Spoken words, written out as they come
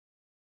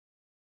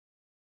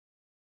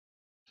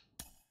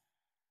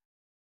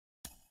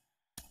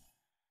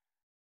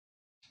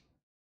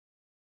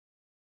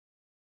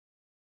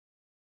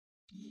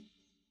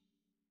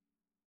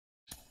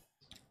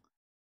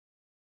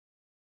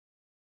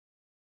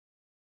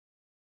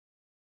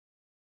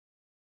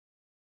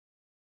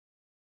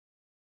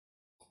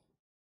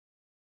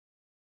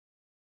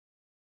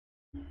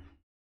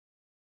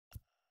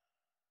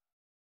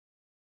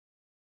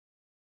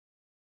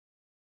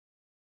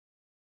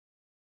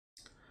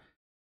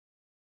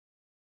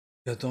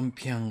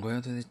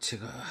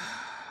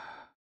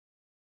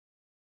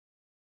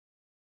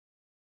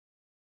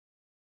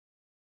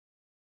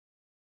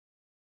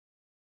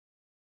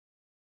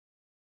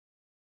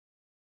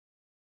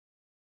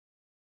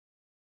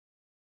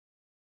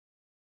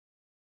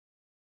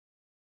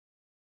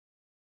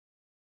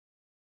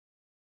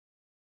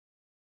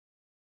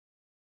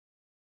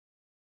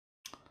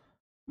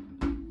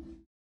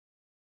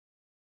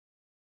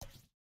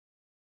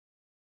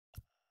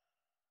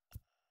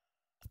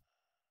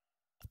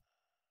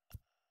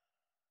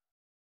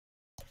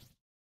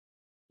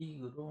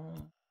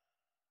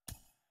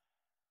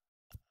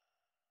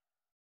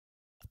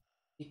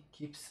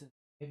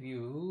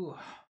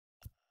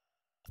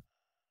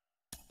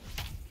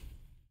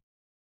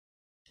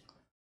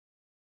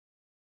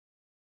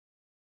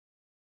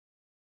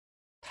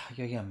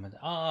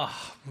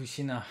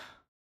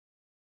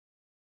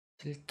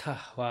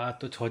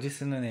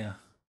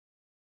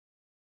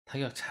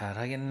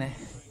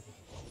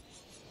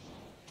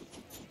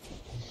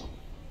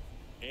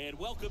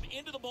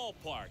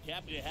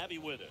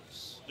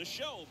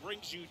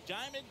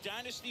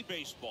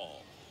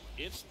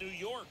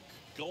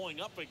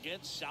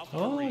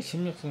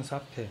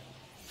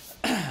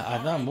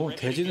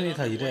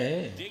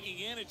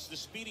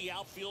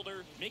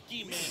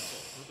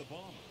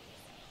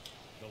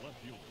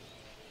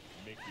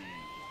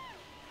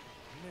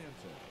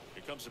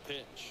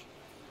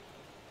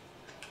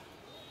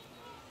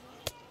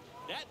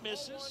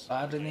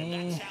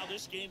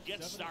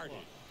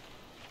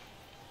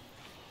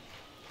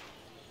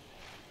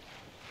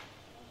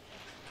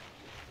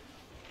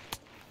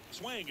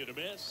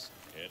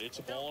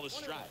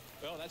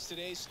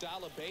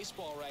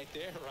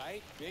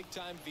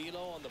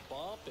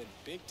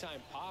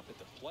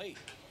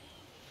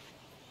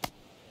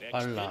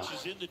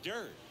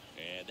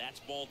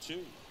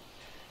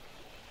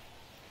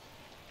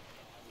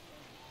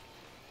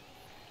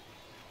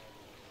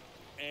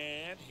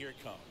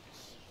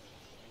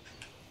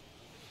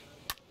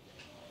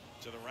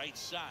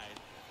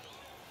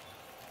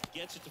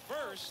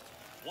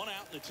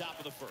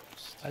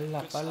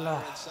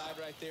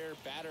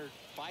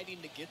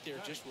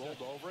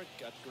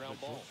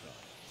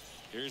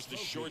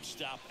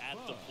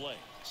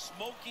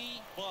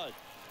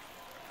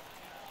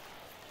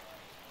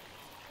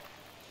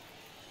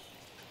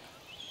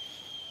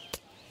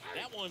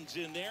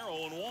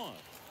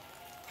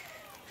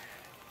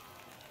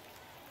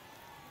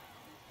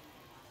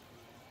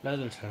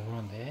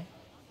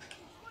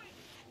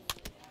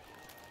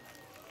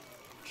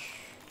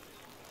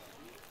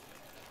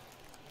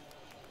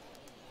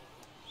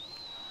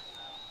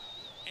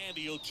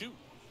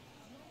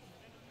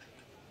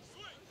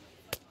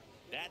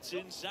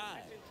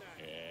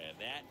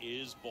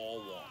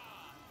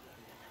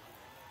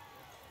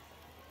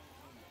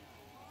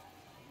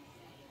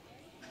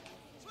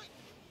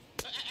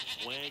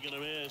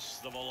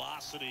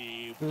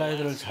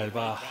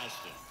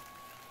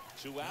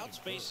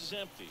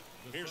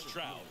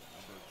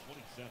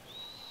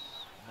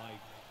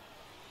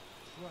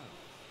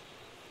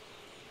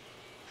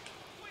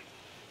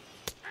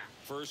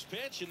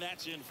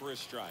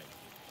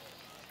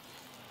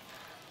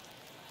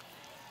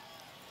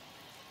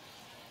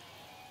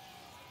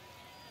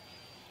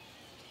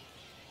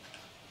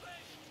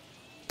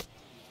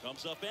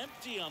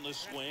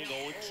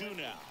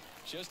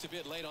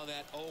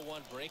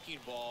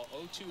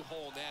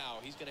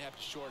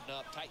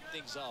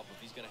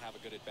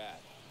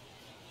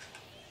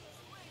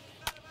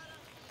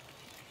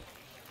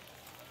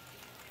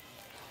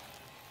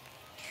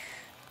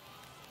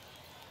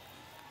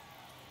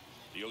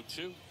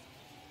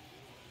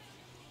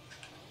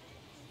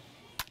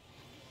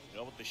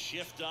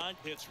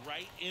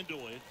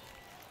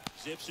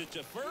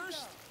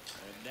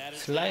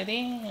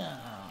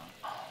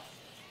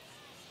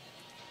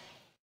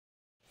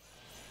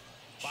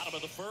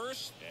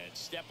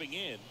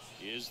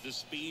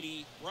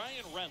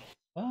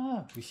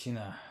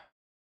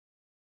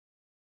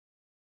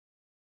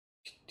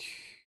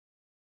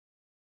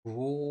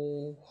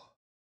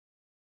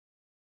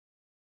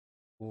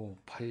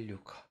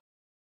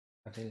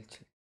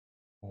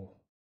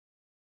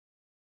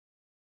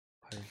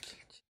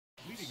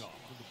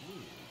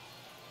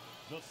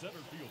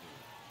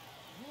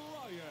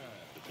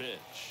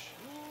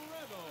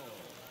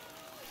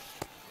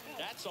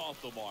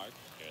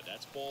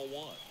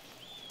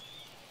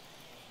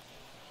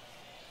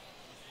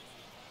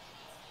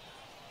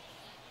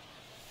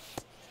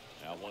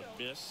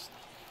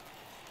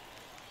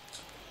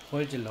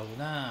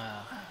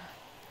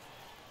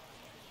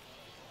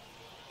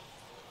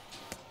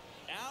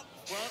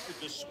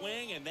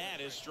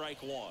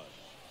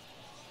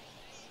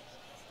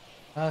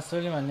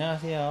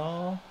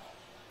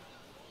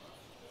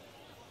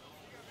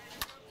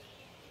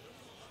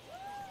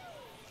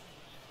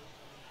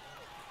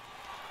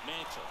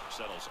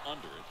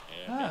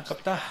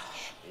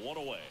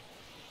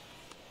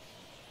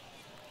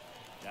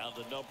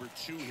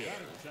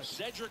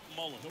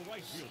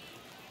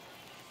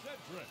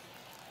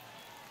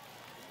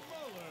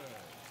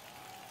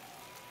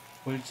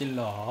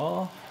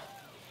골질러.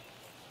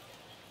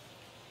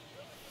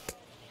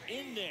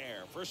 In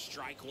there for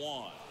strike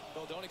one.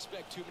 Well, don't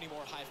expect too many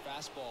more high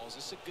fastballs.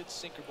 This is a good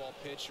sinker ball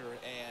pitcher,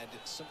 and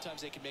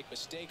sometimes they can make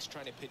mistakes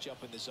trying to pitch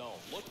up in the zone.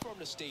 Look for him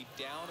to stay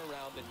down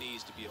around the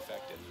knees to be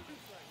effective.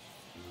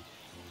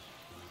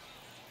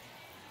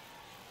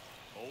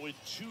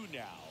 0-2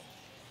 now.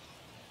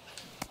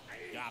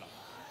 Got him.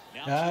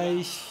 Now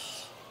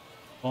야이씨,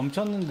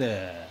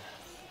 멈췄는데.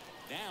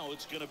 Now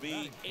it's going to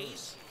be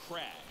ace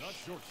crash. Not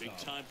shortstop. Big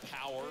time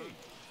power.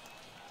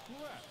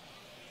 Correct.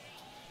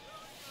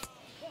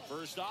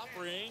 First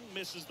offering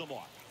misses the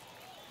mark.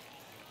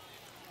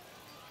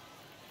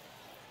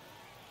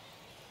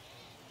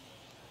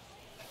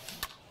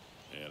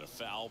 And a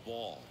foul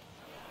ball.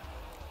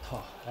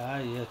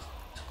 야, 얘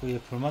자꾸 얘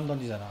볼만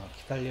던지잖아.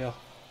 기다려.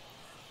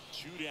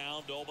 2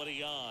 down,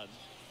 nobody on.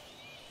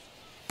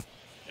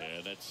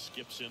 And that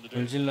skips in the dirt.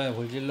 골질러야,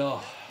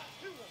 골질러.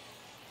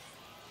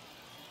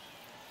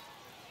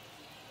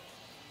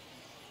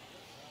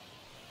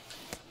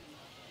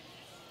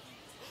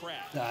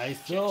 Crash.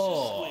 나이스. Checks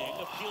his swing,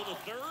 appeal to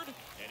third,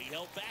 and he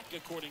held back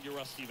according to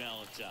Rusty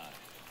Valentine.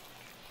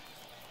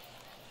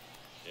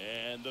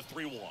 And the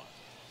 3-1.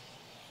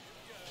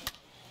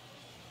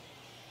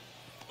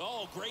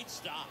 Oh, great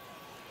stop.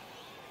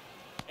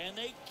 And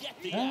they get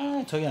the out.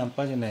 아, 저기 안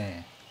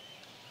빠지네.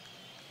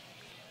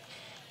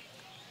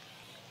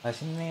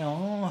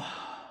 아쉽네요.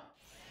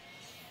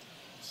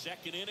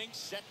 Second inning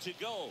set to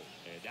go.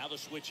 And now the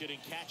switch hitting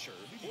catcher,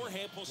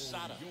 Jorge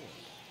Posada.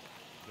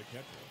 The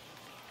catcher,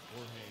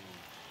 Jorge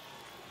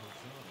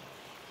Posada.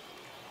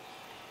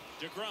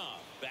 DeGrom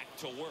back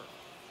to work.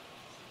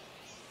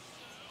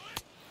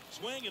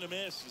 Swing and a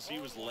miss as he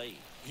was late.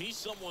 He's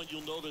someone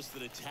you'll notice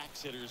that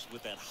attacks hitters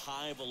with that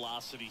high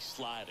velocity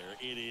slider.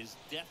 It is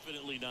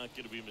definitely not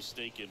going to be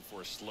mistaken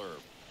for a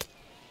slurve.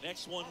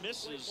 Next one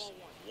misses.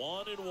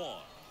 1-1.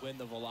 When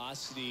the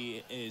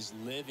velocity is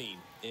living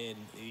in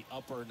the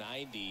upper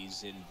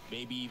 90s and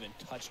maybe even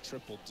touch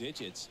triple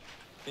digits,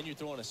 then you're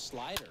throwing a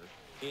slider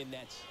in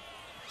that.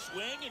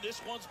 Swing, and this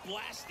one's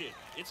blasted.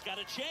 It's got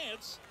a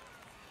chance.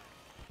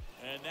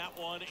 And that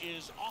one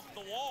is off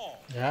the wall.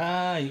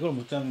 야, 이걸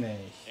못 잡네.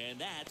 And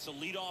that's a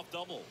leadoff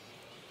double.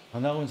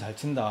 변화구는 잘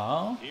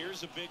친다.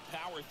 Here's a big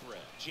power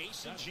threat.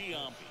 Jason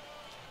Giambi.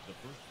 The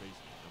first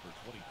baseman, number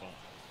 25,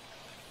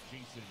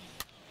 Jason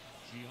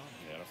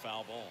Giambi. And a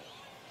foul ball.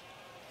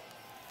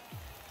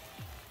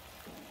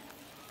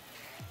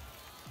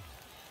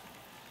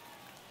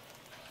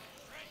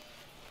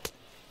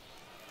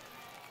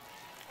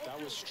 That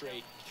was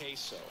straight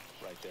queso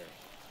right there.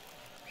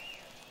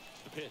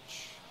 The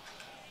pitch.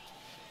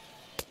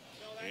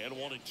 And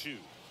 1-2.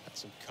 Got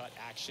some cut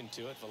action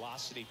to it.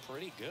 Velocity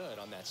pretty good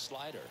on that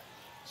slider.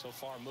 So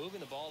far, moving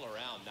the ball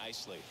around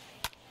nicely.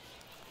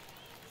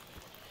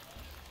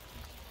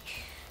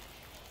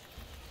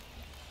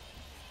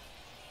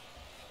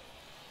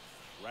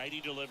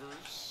 Righty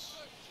delivers.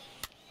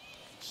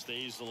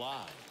 Stays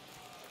alive.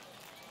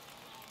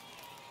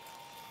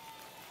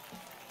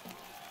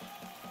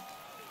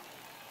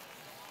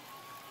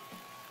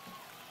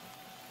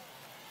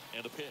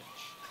 And a pitch.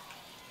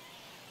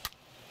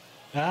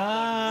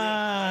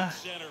 아,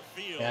 Center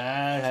field.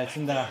 야, 잘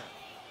친다.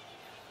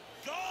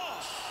 Gone.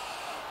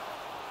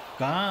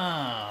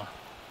 가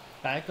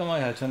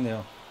깔끔하게 잘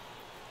쳤네요.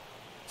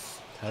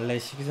 달래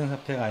 12승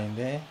사패가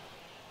아닌데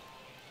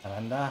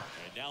잘한다.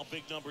 And now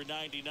big number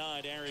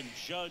 99, Aaron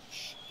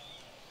Judge.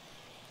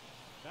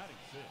 Batting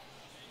sixth,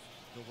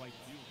 the right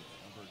fielder,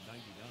 number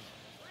 99.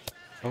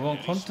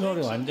 저번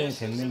컨트롤이 완전히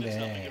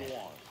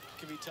됐는데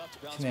Can be tough to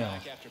bounce 치네요.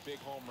 back after a big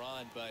home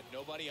run, but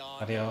nobody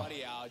on, 잘해요.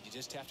 nobody out. You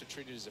just have to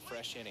treat it as a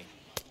fresh inning.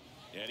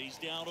 And he's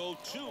down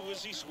 0-2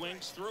 as he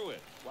swings through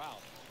it. Wow.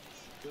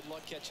 Good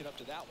luck catching up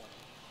to that one.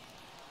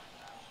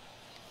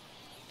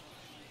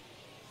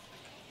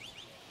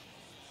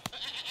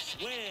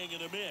 Swing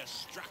and a miss.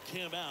 Struck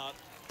him out.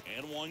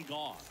 And one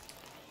gone.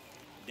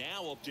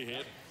 Now up to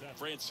hit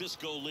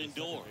Francisco The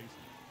Lindor. second baseman,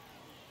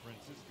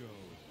 Francisco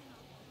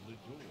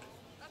Lindor.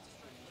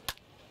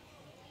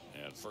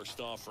 And first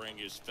offering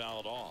is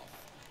fouled off.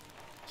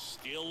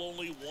 Still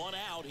only one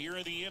out here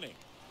in the inning.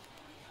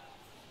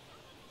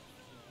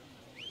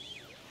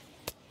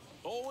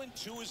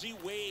 0-2 as he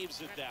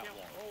waves at that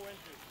one.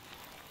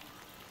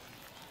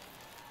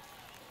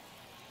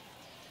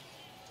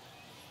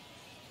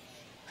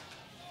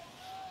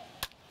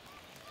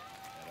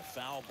 And a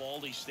foul ball,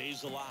 he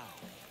stays alive.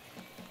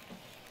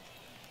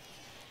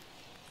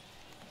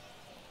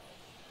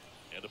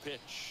 And a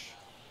pitch.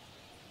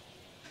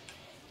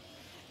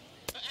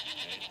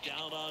 And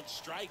down on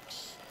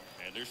strikes.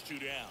 And there's 2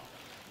 down.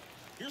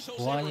 Here's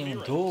Jose 보아님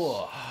Ramirez.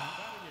 도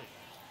Batting eighth,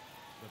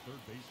 the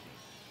third baseman,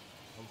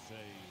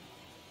 Jose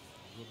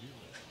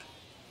Ramirez.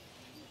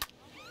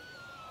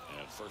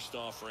 And first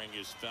offering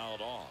is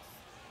fouled off.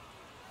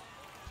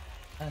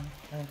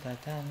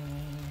 딴딴딴딴.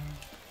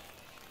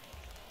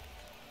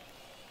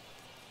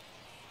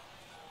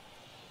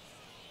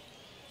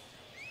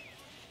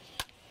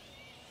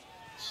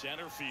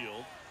 Center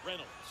field,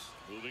 Reynolds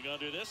moving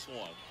under this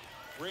one.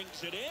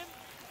 Brings it in,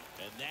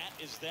 And that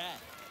is that.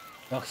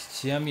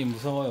 역시 지한비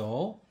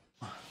무서워요.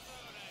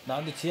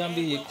 나한테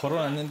지한비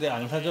걸어놨는데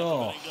안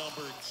사줘.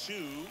 Number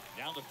 2,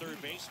 down to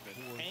third baseman,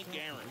 Hank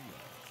Aaron.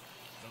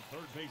 The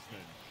third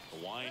baseman. The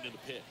wind and the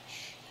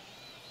pitch.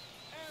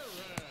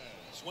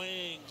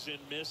 Swings and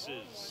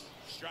misses.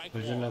 Strike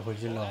불질러 one.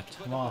 불질러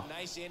참아.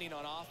 Nice inning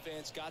on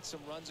offense, got some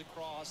runs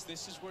across.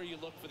 This is where you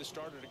look for the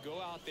starter to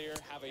go out there,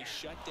 have a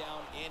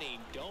shutdown inning.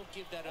 Don't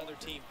give that other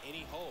team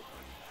any hope.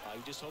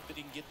 You just hope that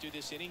he can get through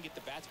this inning, get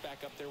the bats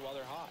back up there while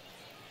they're hot.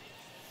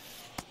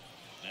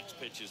 Next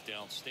pitch is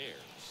downstairs.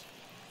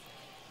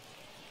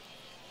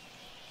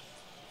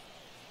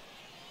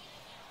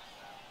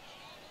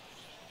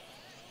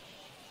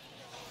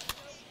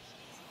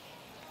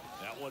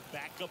 That one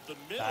back up the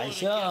middle and it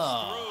나이스.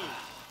 gets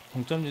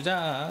through. 동점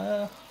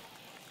주자.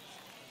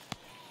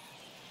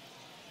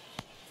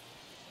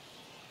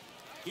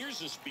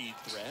 Here's a speed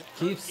threat.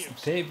 깁스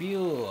데뷔.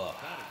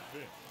 Batting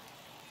fifth.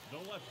 The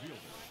left fielder.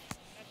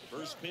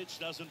 First pitch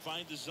doesn't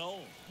find the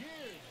zone.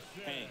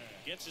 Hank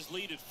gets his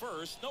lead at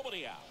first.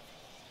 Nobody out.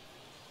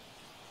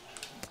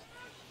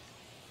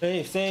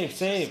 세이프 세이프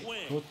세이프.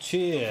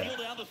 그렇지. Field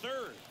down to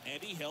third,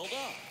 and he held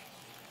up.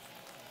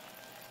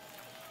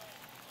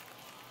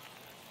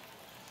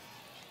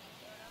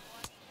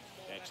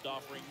 Next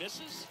offering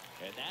misses,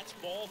 and that's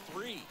ball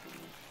 3.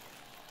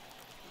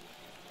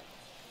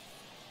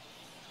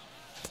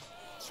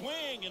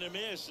 Swing and a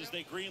miss as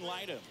they green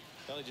light him.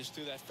 They just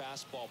threw that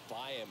fastball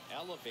by him,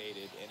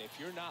 elevated, and if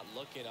you're not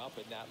looking up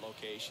in that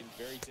location,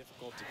 very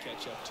difficult to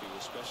catch up to,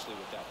 especially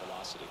with that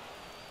velocity.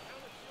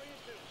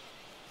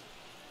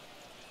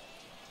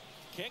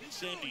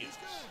 Kicks Indians.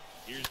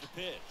 Here's the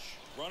pitch.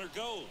 Runner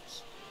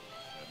goes.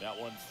 And that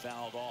one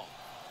fouled off.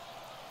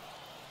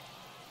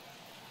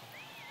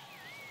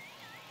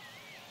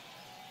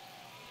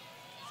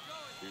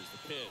 Here's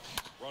the pitch.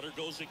 Runner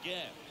goes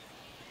again.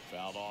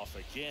 Fouled off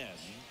again.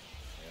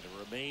 And it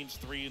remains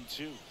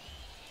 3-2.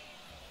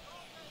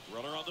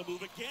 Runner on the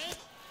move again.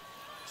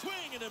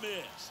 Swing and a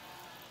miss.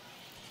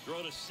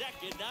 Throw to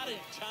second. Not in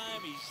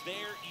time. He's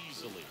there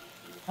easily.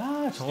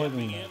 아 저걸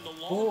Stepping 넣네. in the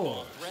long 오.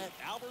 ball threat,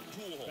 Albert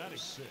Batting Pujols.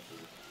 sixth.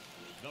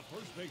 The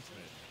first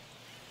baseman.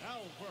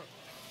 Albert.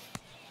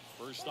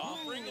 First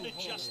offering and it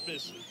just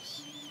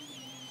misses.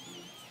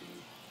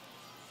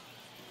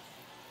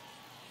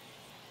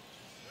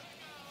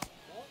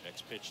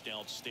 Next pitch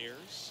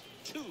downstairs.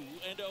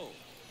 2-0.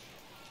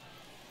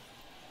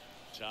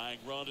 Tying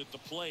run at the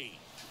plate.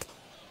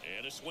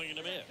 And a swing and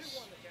a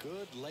miss.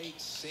 Good late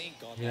sink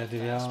on Yeah, that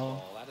yeah.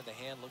 fastball. Out of the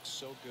hand looks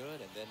so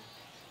good, and then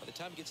by the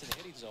time it gets in the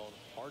hitting zone,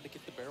 hard to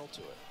get the barrel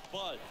to it.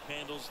 Bud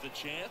handles the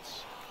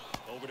chance.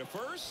 Over to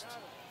first.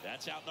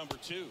 That's out number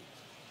 2.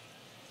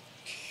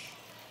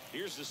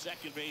 Here's the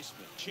second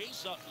baseman,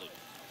 Chase Utley.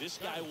 This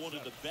guy, one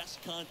of the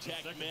best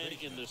contact men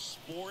in the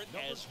sport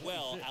as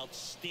well.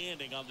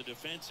 Outstanding on the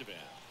defensive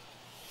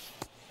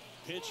end.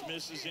 Pitch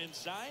misses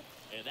inside,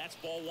 and that's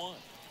ball 1.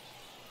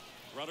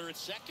 Runner at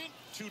second,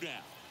 2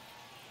 down.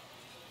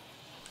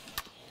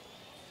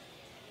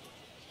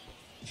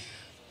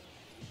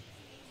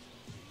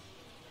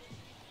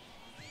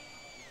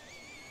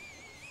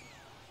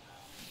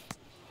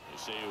 They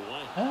say you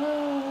win.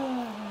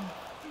 아.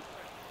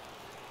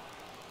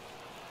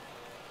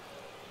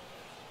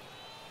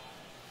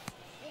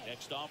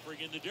 Next offering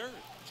in the dirt.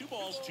 2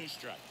 balls, 2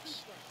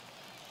 strikes.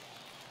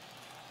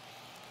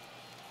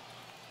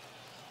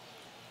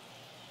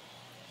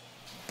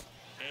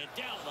 And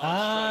down on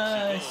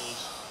아, strikes he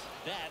goes.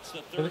 That's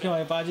the 저렇게 third.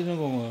 많이 빠지는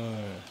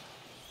공을.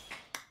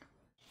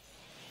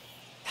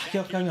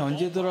 타격감이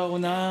언제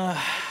돌아오나.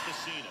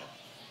 Casino.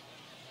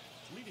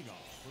 Leading off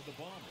for the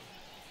Bombers.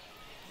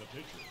 The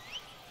pitcher.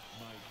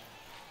 Mike.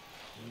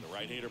 And the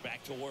right-hander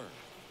back to work.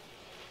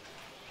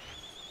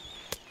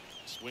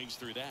 Swings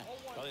through that.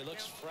 Well, he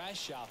looks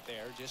fresh out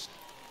there. Just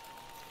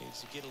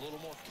needs to get a little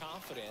more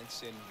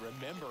confidence and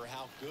remember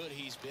how good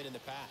he's been in the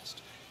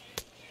past.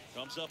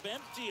 Comes up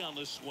empty on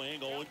the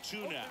swing.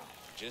 0-2 now.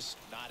 Just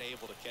not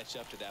able to catch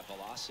up to that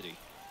velocity.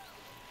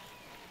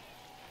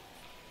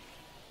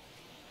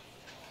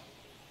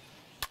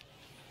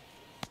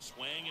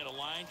 Swing and a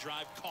line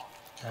drive caught.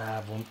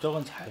 자,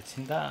 몸쪽은 잘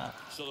친다.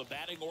 So the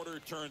batting order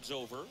turns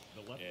over.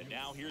 And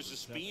now here's a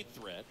speed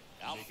threat.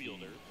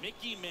 Outfielder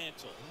Mickey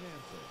Mantle.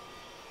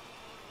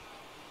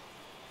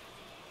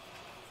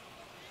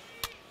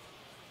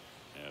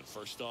 And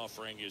first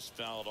offering is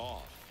fouled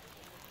off.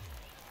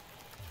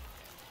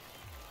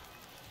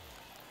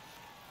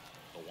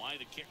 The wide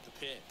to kick the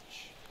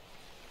pitch.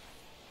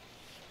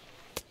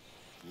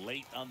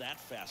 Late on that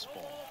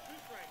fastball.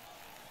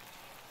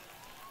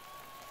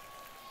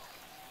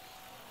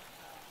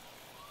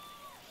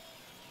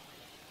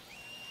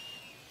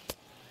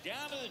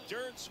 Down to the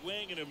dirt,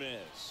 swing and a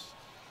miss.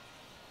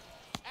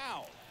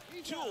 Out.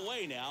 2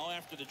 away now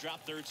after the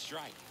drop third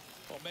strike.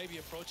 Well, maybe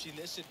approaching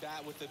this at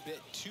bat with a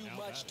bit too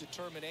much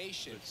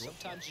determination.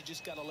 Sometimes you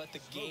just got to let the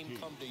game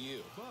come to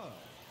you.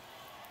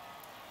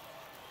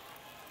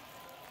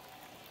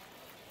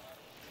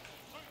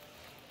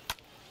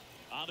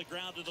 On the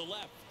ground to the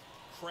left.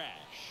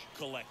 crash.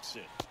 Collects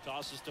it.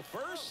 Tosses to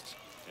first.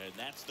 And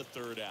that's the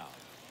third out.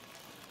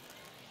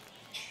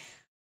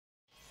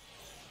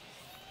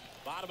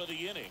 Bottom of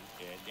the inning.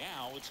 And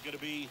now it's going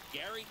to be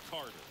Gary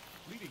Carter.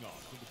 Leading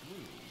off for the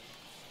Blues,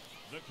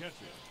 the catcher,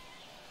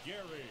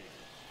 Gary.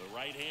 The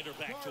right-hander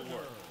back to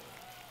work.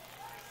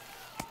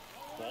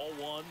 Ball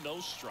one, no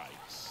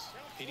strikes.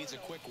 He needs a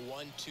quick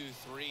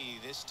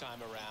 1-2-3 this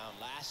time around.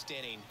 Last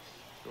inning,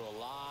 threw a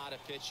lot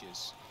of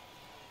pitches.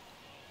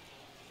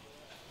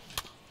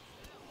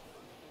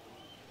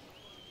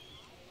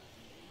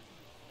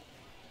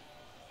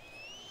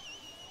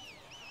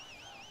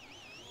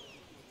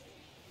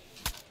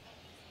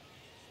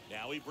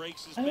 Now he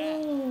breaks his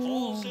bat,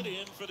 pulls it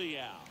in for the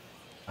out.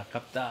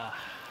 아깝다.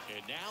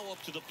 And now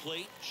up to the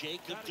plate,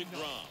 Jacob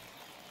deGrom.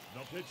 The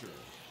pitcher,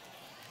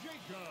 Jacob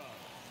deGrom.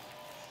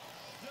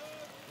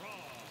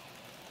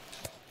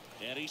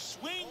 And he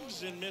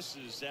swings and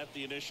misses at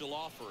the initial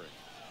offering.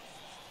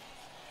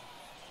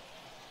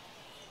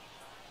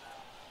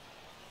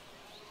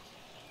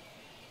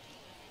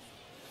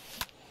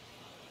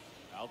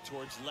 Out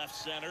towards left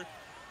center.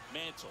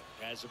 Mantle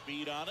has a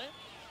beat on it.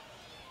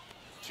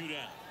 2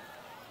 down.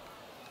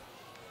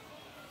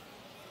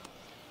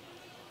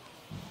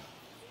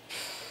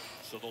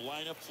 So the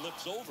lineup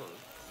flips over.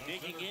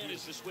 Digging in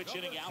is the switch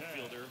hitting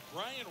outfielder,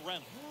 Brian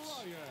Reynolds.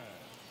 Brian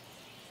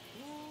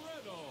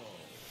Reynolds.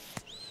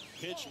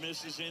 Pitch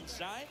misses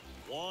inside.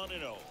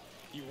 1-0.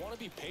 You want to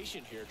be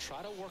patient here.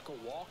 Try to work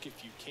a walk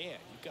if you can.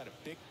 You've got a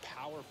big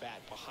power bat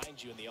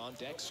behind you in the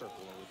on-deck circle.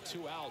 And with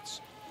 2 outs,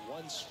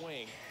 1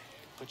 swing,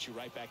 puts you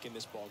right back in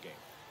this ball game.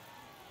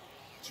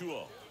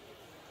 2-0.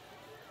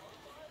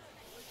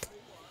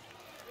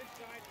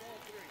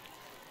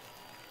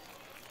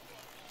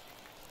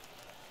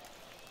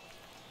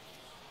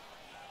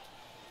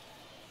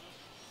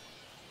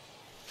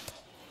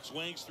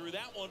 Swings through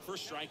that one for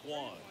strike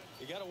 1.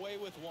 He got away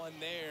with 1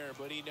 there,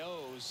 but he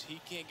knows he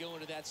can't go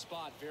into that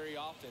spot very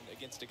often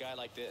against a guy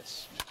like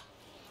this.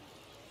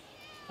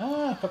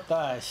 아,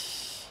 아깝다.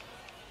 씨.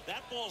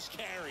 That ball's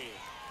carrying.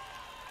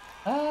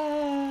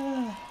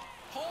 아,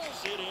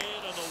 Pulls it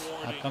in on the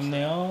warning.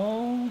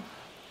 아깝네요.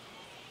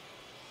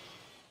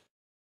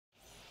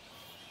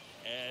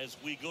 As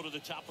we go to the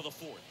top of the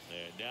 4th.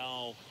 And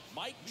now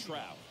Mike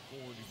Trout. For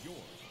New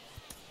York,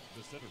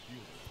 the center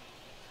fielder,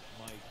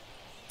 Mike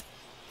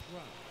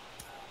Trout.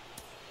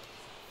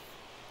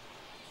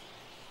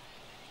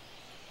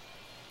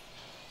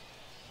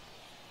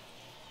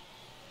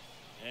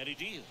 And he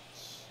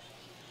deals.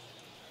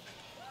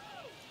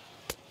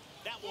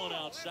 That one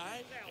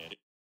outside. And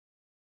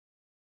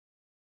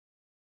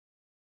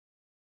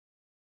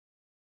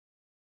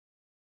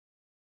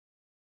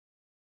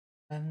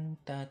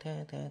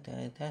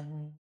딴따다다다단.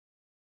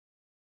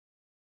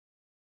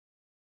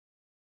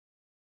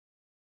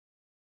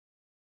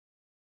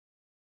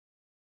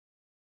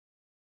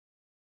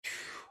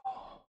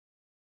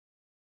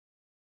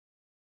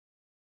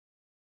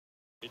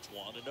 it's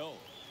 1-0.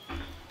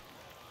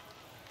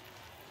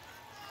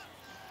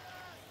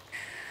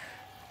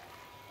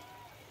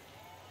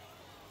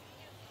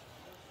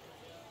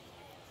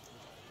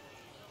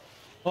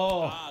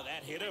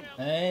 That hit him.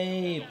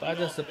 에이,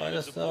 빠졌어, And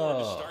it's a ball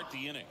to 빠졌어. start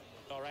the inning.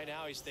 Well, right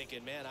now he's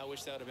thinking, man, I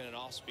wish that would have been an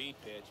off-speed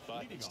pitch,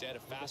 but instead a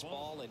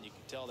fastball, and you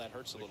can tell that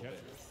hurts a The little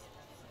bit.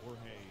 catcher,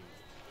 Jorge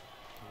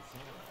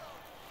Posada.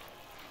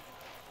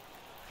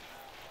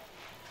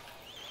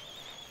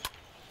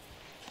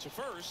 To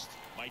first,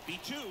 might be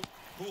 2.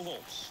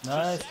 Pujols. To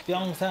나이스 second.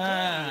 Plenty of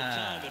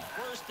time 병사. at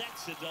first.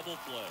 That's a double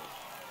play.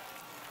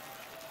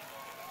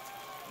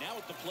 Now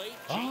at the plate,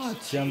 아, Jason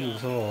지한도 Giambi.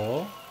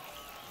 무서워.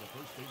 The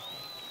first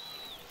baseman,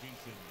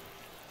 Jason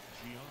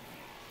Giambi.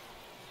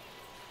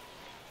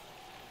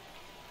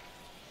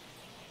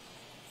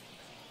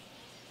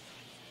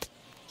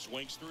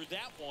 Swings through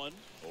that one.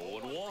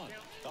 0-1.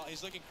 Oh,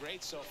 he's looking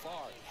great so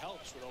far. It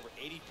helps when over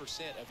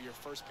 80% of your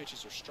first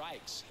pitches are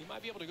strikes. He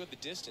might be able to go the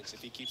distance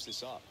if he keeps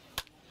this up.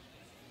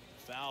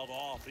 Fouled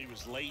off. He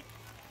was late.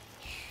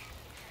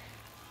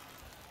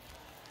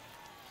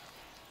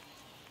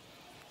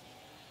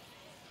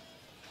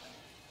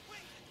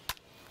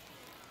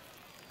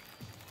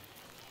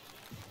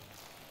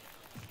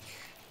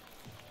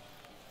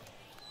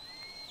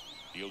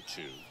 The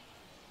 0-2.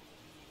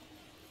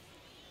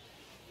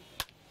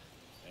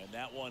 And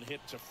that one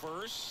hit to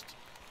first.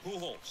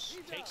 Pujols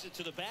takes it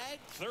to the bag.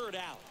 3rd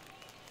out.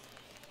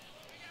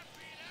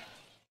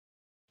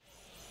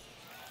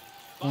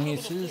 공이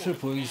슬슬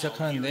보이기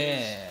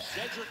시작하는데.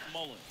 Cedric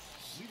Mullins.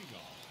 Leading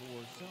off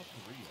for South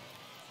Korea,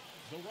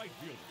 the right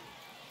fielder,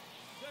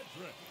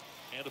 Cedric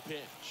And a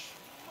pitch.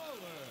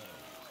 Mullins.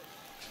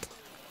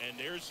 And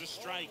there's the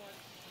strike.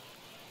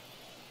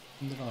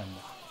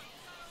 힘들어간다.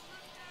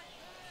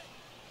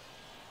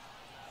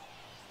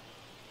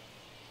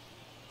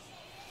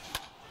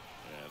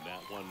 And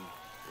that one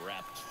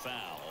wrapped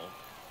foul.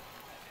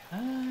 아,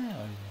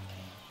 어이없네.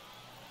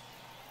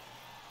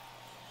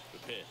 The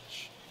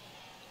pitch.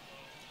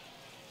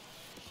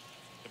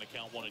 Gonna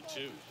count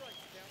 1-2.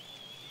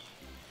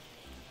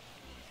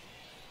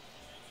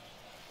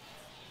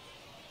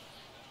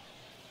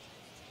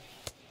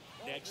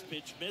 Next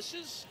pitch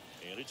misses,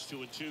 and it's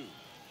 2-2.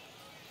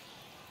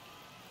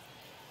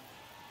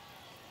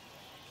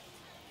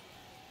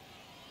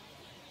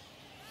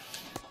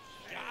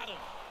 Got him.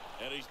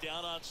 And he's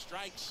down on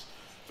strikes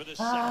for the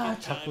아,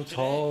 second 자꾸 time today.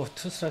 저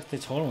투스트라이크 때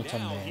저걸 못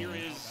Now here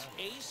잡네. is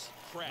Ace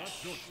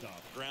Crash.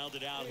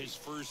 Grounded out his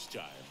first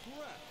time.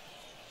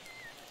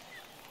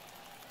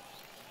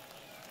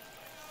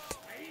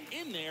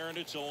 In there, and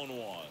it's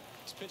 0-1.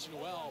 He's pitching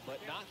well, but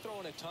not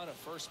throwing a ton of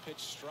first pitch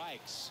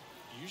strikes.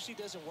 Usually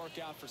doesn't work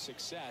out for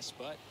success,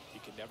 but you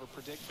can never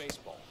predict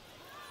baseball.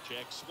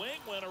 Check swing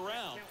went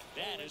around.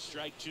 That is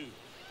strike 2.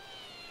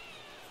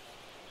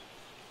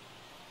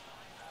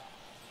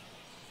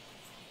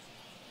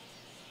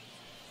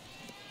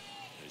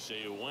 They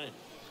say you win.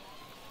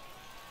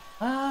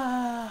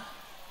 아,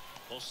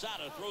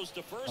 Posada throws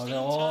to first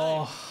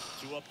어려워. in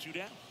time. 2 up, 2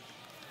 down.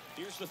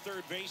 Here's the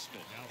third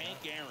baseman,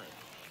 Hank Aaron.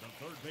 The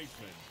third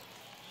baseman,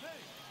 Hank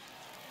Aaron.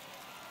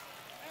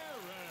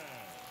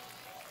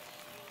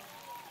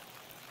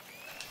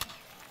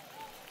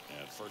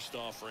 And first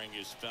offering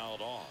is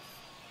fouled off.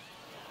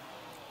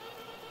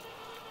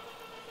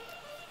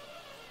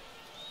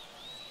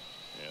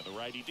 And the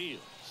righty deals.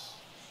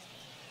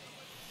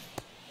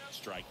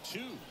 Strike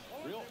 2.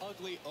 Real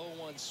ugly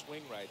 0-1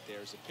 swing right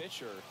there. As a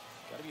pitcher,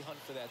 got to be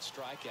hunting for that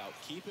strikeout.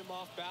 Keep him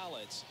off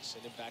balance.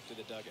 Send him back to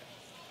the dugout.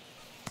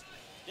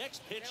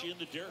 Next pitch in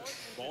the dirt.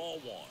 Ball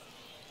 1.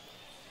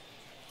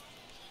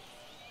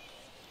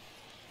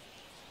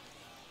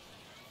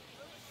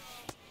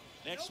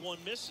 Next one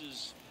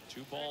misses.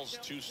 2 balls,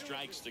 2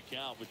 strikes to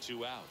count with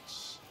 2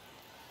 outs.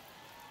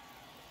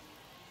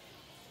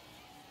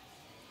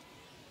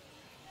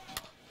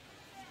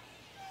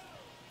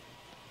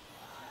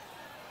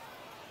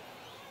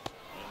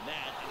 And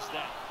that is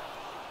that.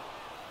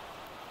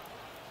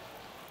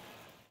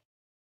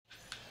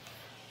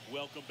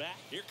 Welcome back.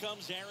 Here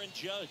comes Aaron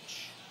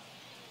Judge.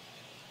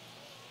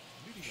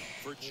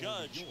 For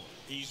Judge,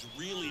 he's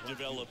really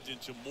developed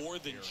into more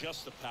than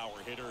just a power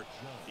hitter.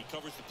 He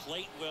covers the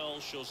plate well,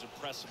 shows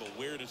impressive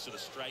awareness of the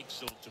strike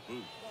zone to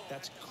boot.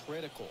 That's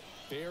critical.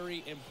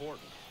 Very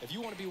important. If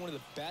you want to be one of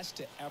the best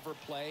to ever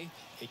play,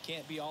 it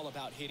can't be all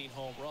about hitting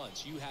home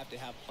runs. You have to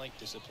have plate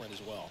discipline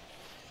as well.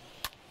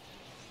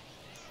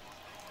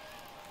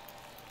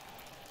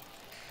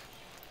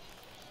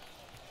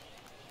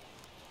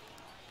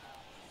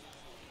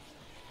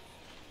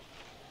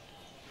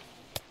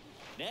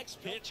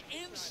 Next pitch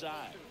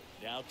inside.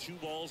 Now 2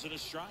 balls and a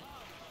strike.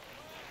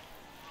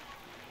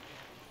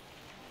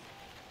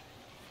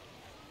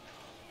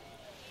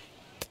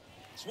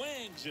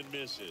 Swings and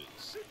misses.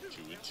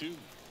 2-2.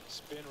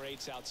 Spin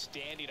rate's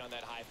outstanding on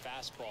that high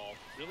fastball.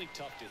 Really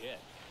tough to hit.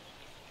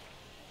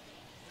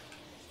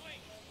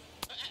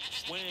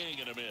 Swing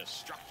and a miss.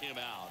 Struck him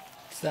out.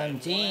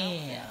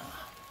 쌈지.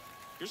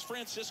 Here's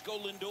Francisco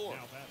Lindor.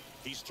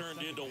 He's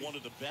turned into one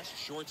of the best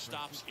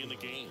shortstops in the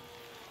game.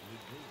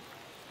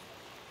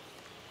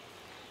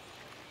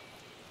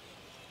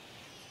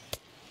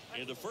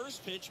 And the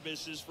first pitch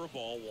misses for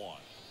ball 1. Ball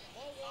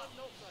 1,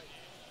 no strike.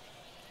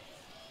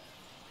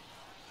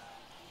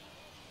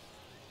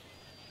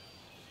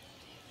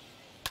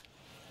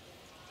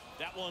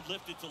 That one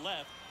lifted to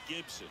left.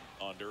 Gibson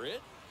under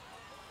it.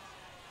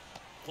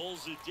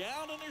 Pulls it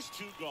down, and there's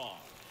 2 gone.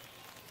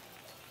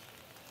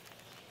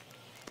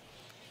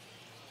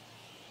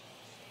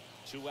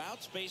 Two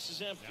outs, base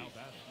is empty.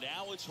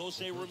 Now it's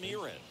Jose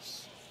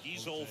Ramirez.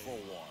 He's 0 for 1.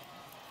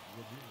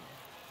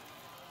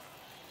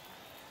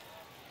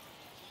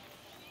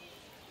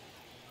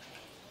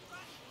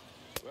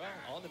 Well,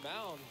 on the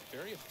mound,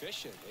 very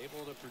efficient,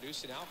 able to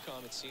produce an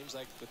outcome, it seems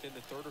like, within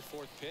the 3rd or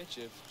 4th pitch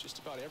of just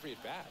about every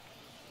at-bat.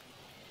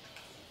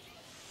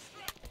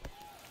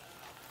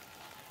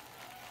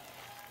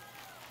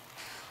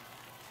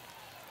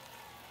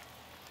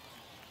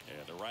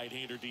 And the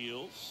right-hander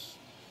deals.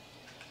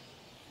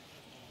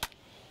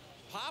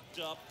 Popped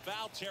up,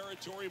 foul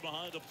territory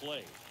behind the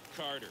plate.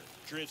 Carter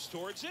drifts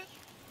towards it.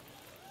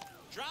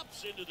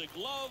 Drops into the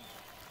glove,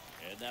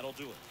 and that'll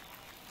do it.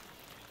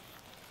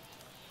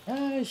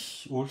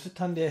 아이씨,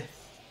 올스타인데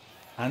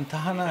안타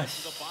하나.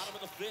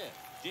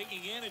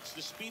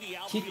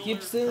 킥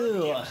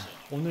깁스.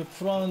 오늘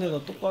프로 하는데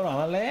너 똑바로 안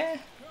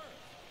할래?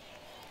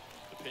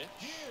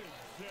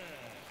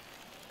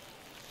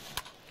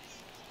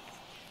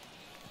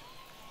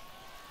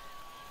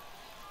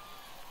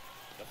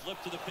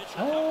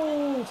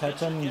 아유, 잘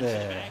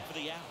쳤는데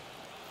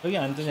여기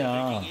안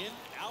뜨냐?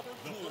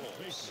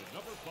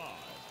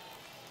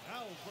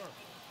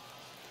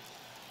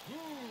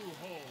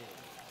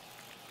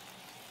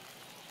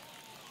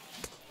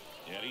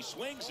 And he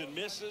swings and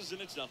misses,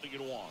 and it's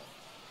 0-1.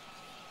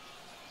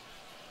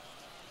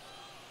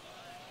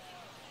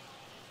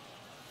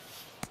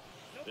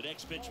 The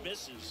next pitch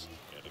misses,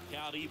 and the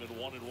count even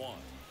 1-1.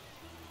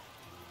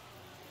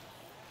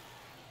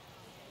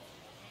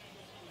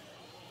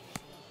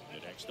 The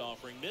next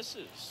offering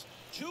misses.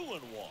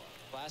 2-1.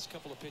 Last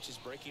couple of pitches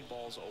breaking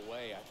balls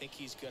away. I think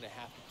he's going to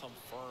have to come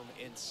firm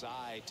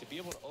inside to be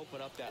able to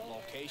open up that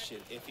location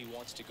if he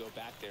wants to go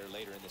back there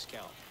later in this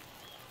count.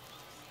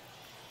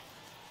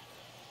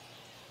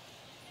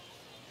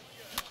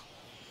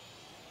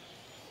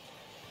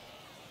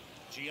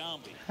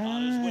 Giambi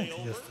on his 아, way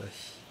over. 뒤졌어.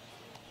 씨.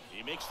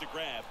 He makes the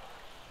grab,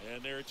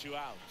 and there are 2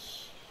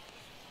 outs.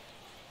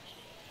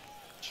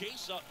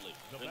 Chase Utley,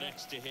 the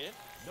next to hit.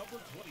 Number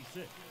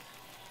 26.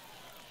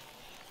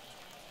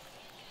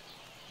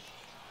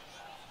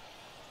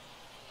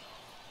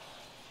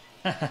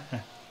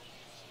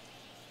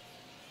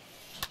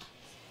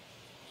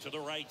 To the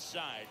right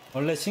side.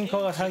 원래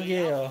싱커가 Into the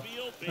사기예요.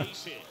 outfield,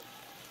 base hit.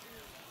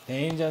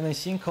 대인전은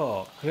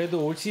싱커.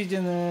 그래도 올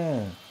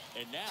시즌은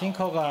And now,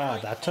 싱커가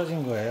Gary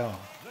낮춰진 거예요.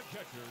 The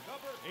catcher,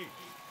 number 8.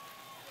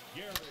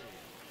 Gary.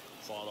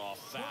 fought off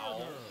foul.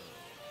 Carter.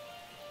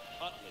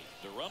 Utley,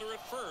 the runner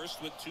at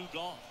first with 2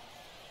 gone.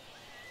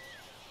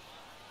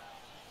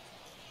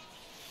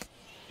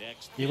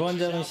 Next pitch 이번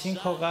is 점은 outside.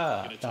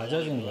 싱커가 And it's 1-1.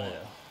 낮아진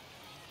거예요.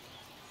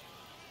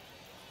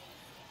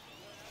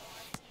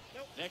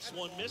 Next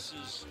one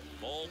misses.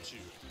 Ball 2.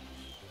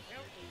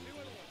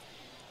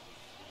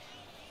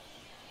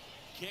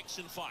 Kicks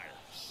and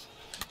fires.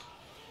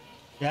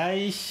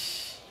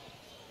 야이씨.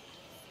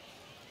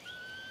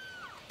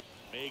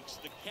 Makes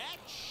the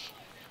catch.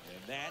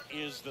 And that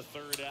is the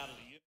 3rd out of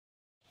the inning.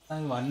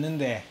 딱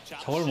왔는데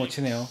Top 저걸 못 6.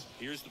 치네요.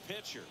 Here's the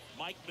pitcher,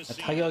 Mike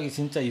Messina. 타격이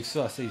진짜 입수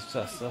왔어, 입수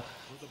왔어.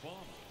 For the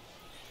ball.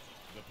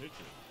 The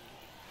pitcher,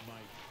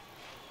 Mike.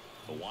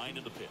 The wind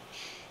of the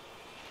pitch.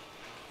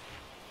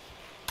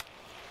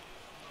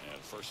 And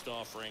first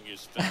offering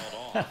is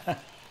fouled off.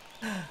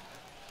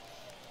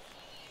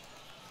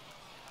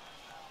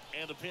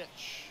 And the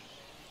pitch.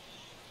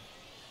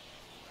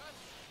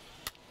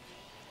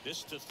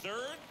 This to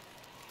 3rd.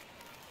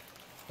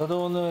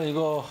 저도 오늘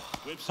이거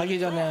하기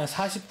전에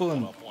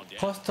 40분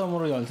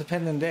커스텀으로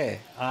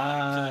연습했는데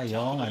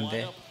영 안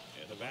돼. And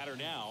the batter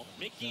now,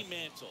 Mickey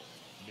Mantle.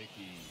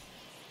 Mickey.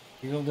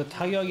 지금도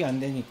타격이 안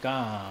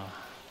되니까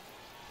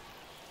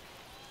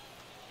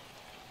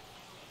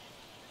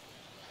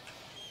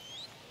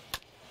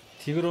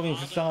디그롬이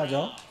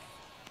불쌍하죠.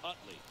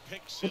 Utley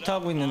picks it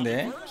굿하고 up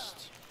있는데 on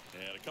first.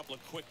 And a couple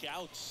of quick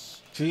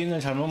outs. 주인을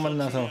잘못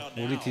만나서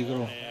우리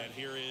디그롬 And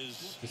here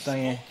is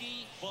불쌍해.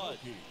 Smokey Bud.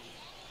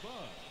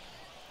 Bud.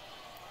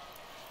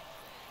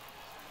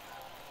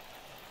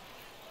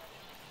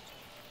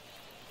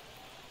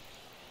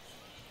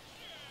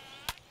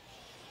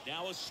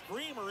 Now a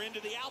screamer into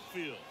the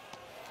outfield.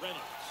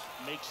 Reynolds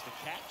makes the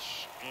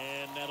catch,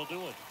 and that'll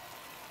do it.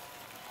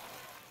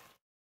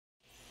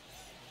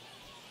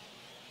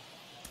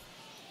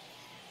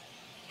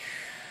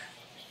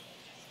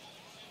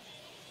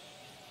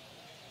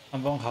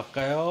 한번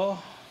갈까요?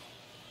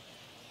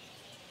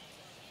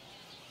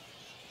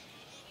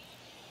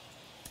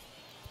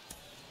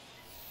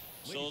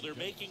 So they're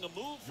making a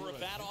move for a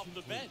bat off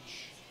the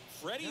bench.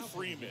 Freddie Now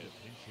coming Freeman. into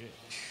pinch hit.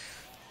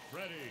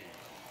 Freddie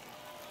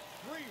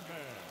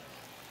Freeman.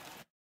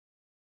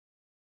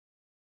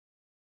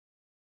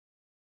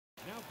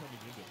 Now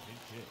coming into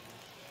pinch hit.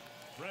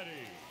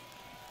 Freddie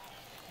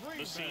Freeman.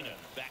 Messina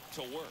back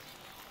to work.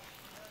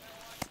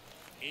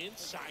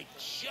 Inside,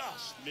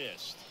 just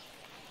missed.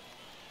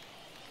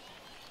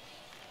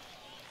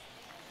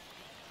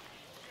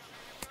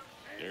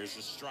 There's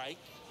a strike.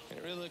 And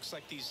it really looks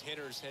like these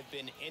hitters have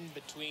been in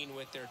between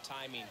with their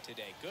timing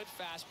today. Good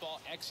fastball,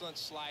 excellent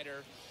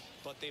slider,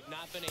 but they've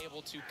not been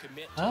able to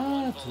commit to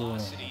one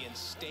velocity and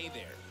stay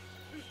there.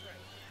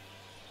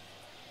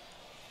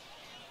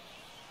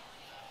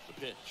 The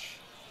pitch.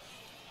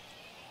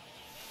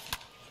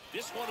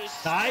 This one is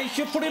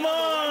나이스 프리먼!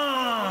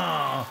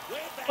 way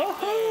back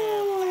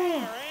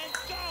there, and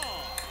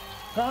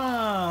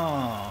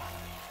gone.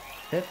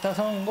 대타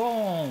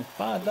성공! To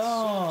빠져!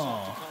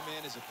 come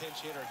in as a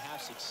pinch hitter and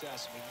have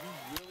success, I mean,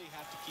 you really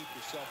have to keep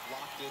yourself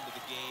locked into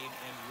the game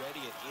and ready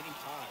at any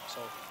time. So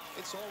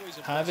it's always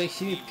impressive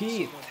to me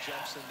when 412 someone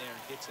jumps in there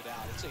and hits it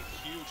out. It's a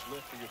huge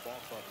lift for your ball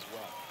club as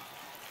well.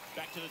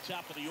 Back to the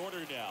top of the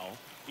order now.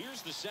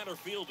 Here's the center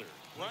fielder,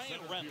 The Ryan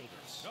center Reynolds.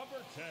 fielder, number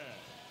 10.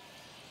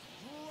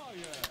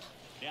 Ryan.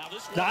 Now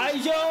this one 나이스!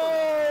 is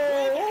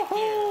way back there,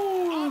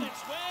 오호! on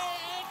its way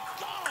and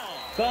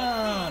gone.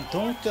 깐!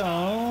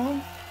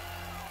 동점!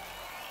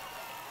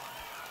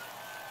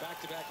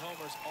 Back-to-back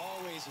homers,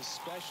 always a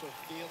special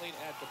feeling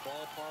at the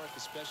ballpark,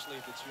 especially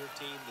if it's your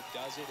team that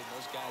does it and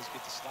those guys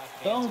get to slap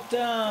hands. and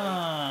play.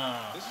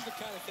 동점! This is the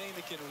kind of thing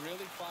that can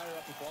really fire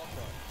up the ball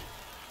club.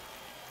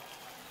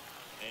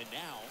 And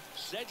now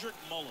Cedric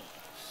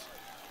Mullins.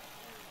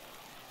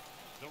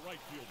 The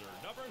right fielder,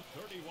 number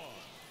 31.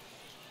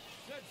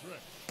 Cedric.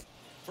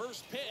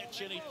 First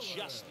pitch, and he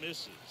just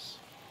misses.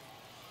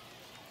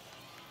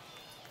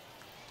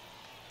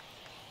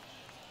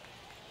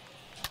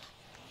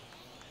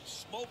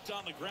 Smoked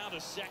on the ground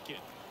a second.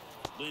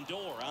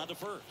 Lindor on to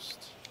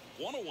first.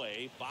 One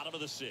away, bottom of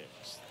the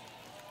 6th.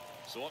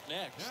 So up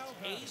next,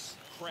 Ace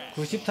Crash.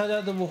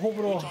 90타자도 뭐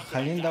호불호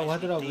갈린다고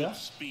하더라고요.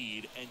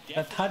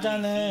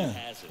 타자는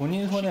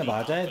본인 손에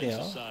맞아야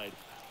돼요.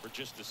 For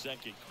just a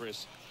second,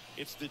 Chris.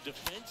 It's the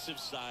defensive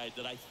side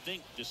that I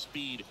think the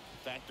speed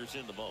factors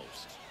in the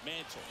most.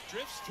 Mantle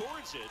drifts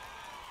towards it,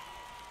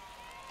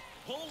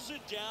 pulls it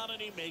down, and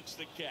he makes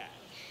the catch.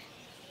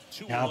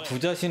 Two 야 away.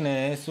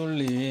 부자시네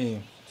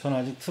솔리. 전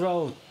아직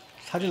투아웃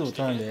사지도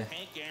못하는데.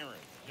 Hank Aaron.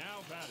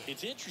 Now batting.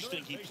 It's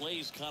interesting he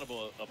plays kind of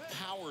a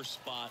power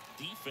spot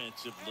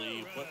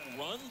defensively, but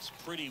runs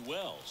pretty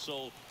well.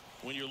 So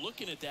when you're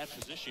looking at that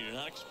position, you're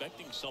not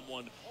expecting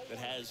someone that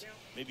has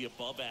maybe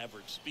above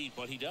average speed,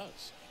 but he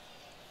does.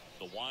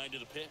 The wind of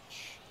the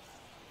pitch.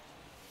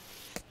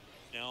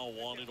 Now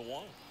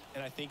 1-1.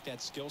 And I think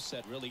that skill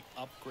set really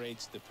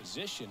upgrades the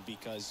position,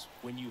 because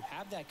when you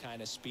have that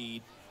kind of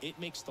speed, it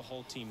makes the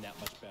whole team that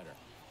much better.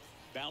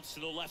 Bounce to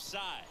the left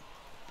side.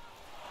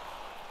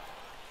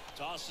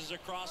 Tosses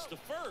across to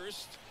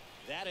first.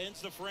 That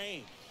ends the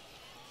frame.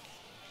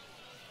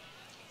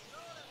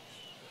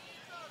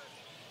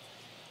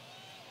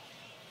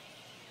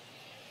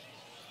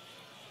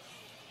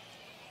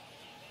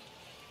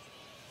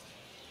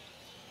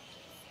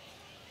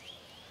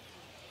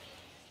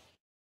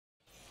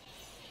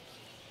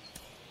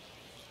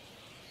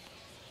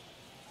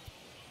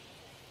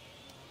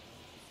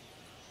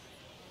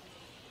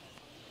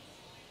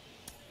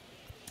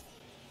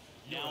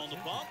 Now on the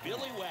bump,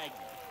 Billy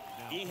Wagner.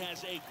 He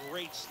has a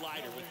great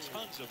slider with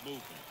tons of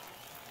movement.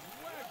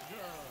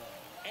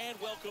 And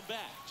welcome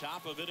back.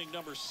 Top of inning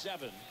number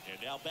 7.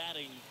 And now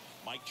batting,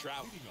 Mike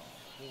Trout. Leading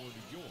off for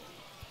New York,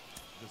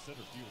 the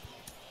center fielder,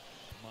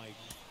 Mike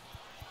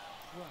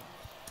Trout.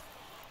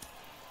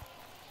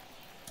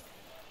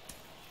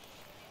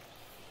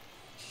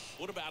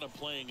 What about him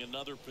playing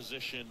another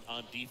position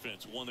on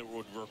defense, one that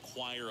would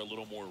require a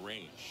little more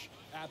range?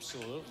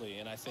 Absolutely,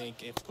 and I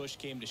think if push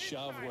came to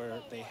shove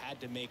where they had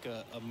to make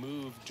a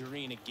move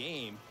during a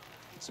game,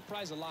 it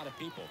surprised a lot of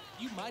people.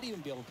 You might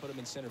even be able to put him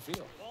in center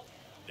field.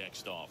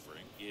 Next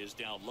offering is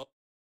down low.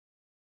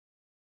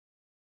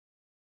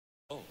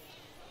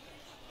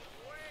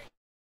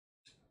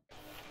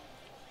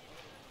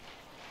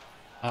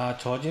 아,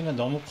 저지는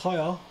너무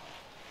커요.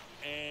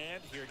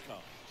 And here it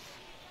comes.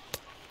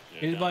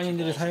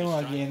 일반인들이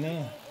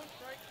사용하기에는.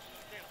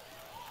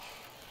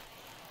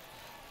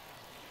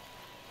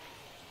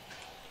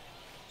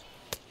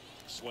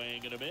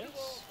 Swing and a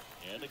miss,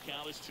 and the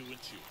count is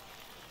 2-2.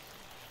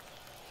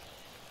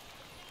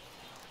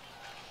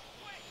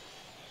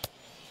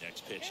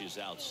 Next pitch is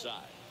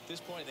outside. At this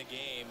point in the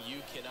game,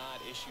 you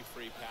cannot issue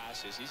free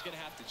passes. He's going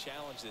to have to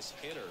challenge this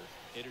hitter.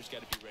 Hitter's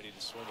got to be ready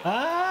to swing it.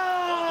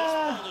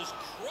 아, This ball is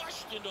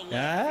crushed into left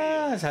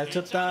야, field. 잘 It's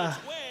on 쳤다.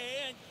 its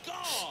way and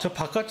gone. 저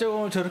바깥쪽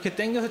공을 저렇게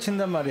당겨서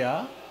친단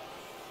말이야.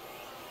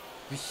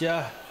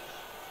 굿샷.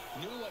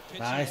 Knew what pitch he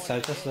나이스,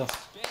 잘 wanted to 쳤어. hit.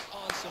 Spit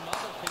on some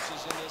other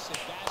pitches in this at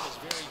bat, was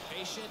very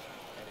patient,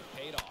 and it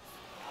paid off.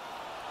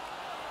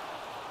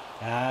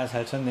 야,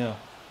 잘 쳤네요.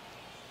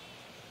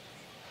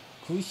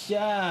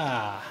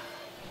 굿샷.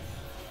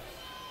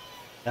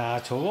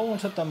 야, 저거 못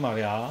쳤단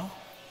말이야.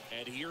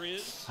 And here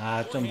is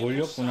아, 좀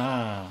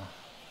몰렸구나.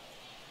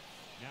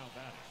 Now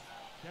batting,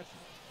 catcher,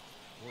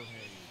 Jorge.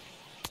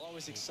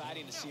 Always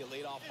exciting to see a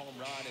leadoff home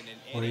run and an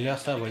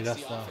몰렸어, inning that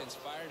gets the 몰렸어. offense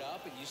fired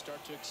up, and you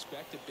start to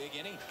expect a big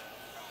inning.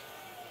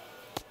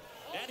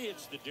 that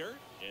hits the dirt,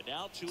 and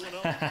now 2-0.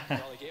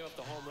 Well, they gave up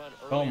the home run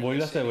어, earlier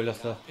this 몰렸어요, inning,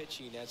 몰렸어. not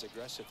pitching as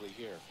aggressively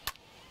here.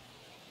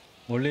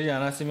 몰리지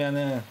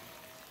않았으면은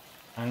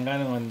안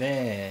가는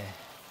건데.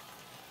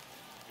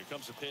 Here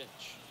comes the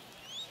pitch.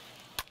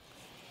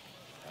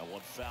 That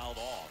one fouled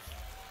off.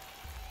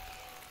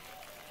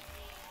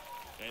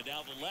 And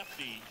now the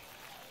lefty.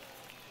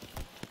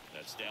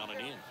 That's down and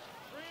in.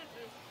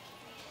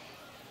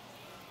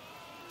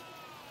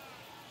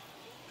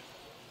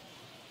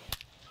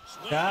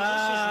 Swing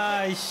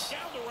야, and 이씨. misses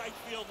down the right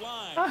field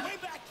line. Way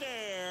back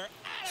there.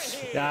 Out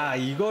of here. 야,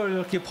 이걸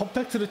이렇게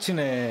퍼펙트로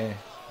치네.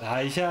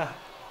 나이샤.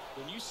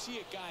 When you see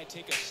a guy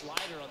take a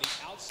slider on the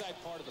outside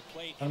part of the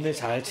plate and 상대 hit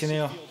잘 an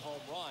치네요. opposite field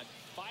home run,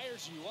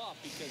 fires you up,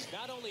 because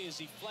not only is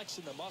he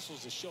flexing the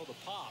muscles to show the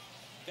pop,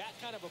 that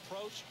kind of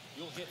approach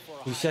you'll hit for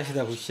a high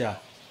굿샷이다, 굿샷.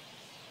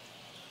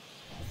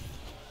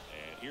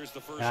 And here's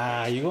the first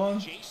야, baseman, 이건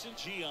Jason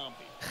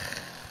Giambi.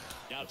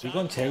 Now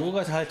이건 time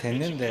제구가 잘 for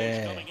pitching coach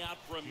됐는데 coming out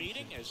for a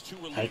meeting as two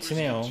잘 relievers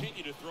치네요.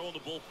 continue to throw in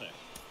the bullpen.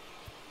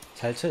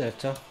 잘 쳐, 잘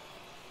쳐.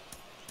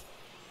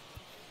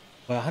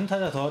 뭐야, 한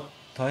타자 더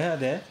해야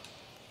돼?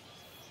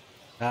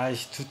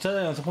 아이씨, 두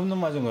타자 연속 홈런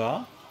맞은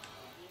거야?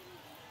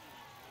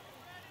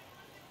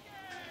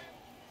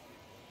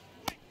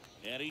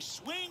 And he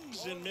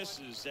swings and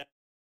misses.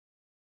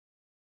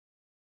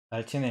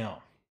 잘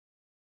치네요.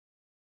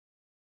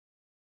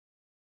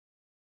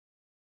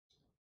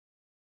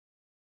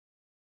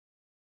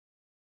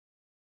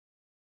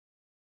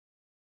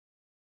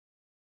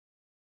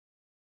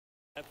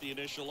 At the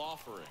initial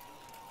offering.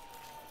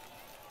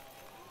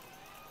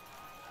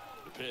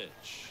 The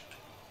pitch.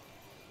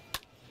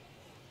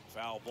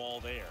 Foul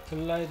ball there.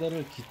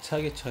 슬라이더를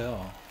기차게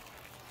쳐요.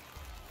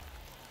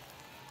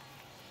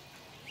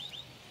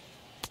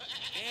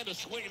 And a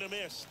swing and a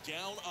miss.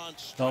 Down on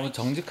너무 strikes.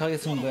 정직하게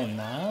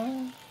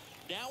승부했나?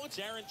 Now it's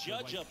Aaron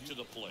Judge up to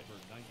the plate.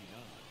 Number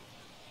 99,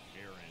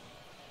 Aaron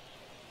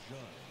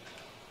Judge.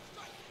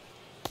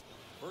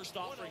 First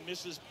offering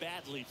misses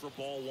badly for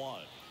ball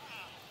one.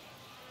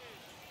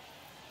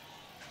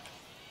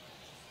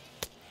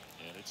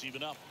 And it's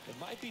even up. It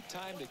might be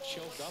time to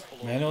choke up a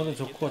little 매너도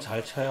bit. 좋고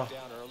잘 쳐요.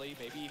 Down early,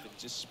 maybe even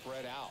just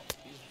spread out.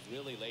 He's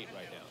really late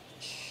right now.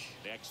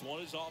 Next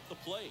one is off the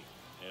plate.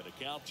 And a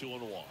count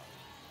 2-1.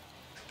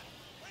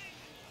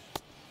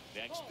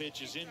 Next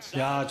pitch is inside.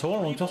 야,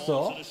 저걸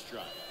멈췄어.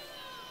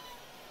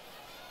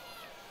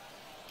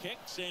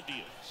 Kicks and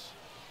deals.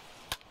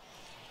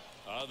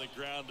 On the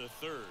ground to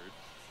third.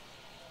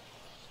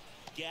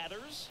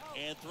 Gathers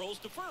and throws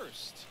to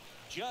first.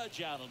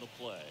 Judge out on the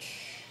play.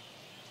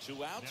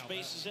 2 outs,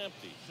 base is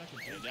empty.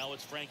 And now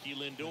it's Frankie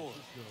Lindor.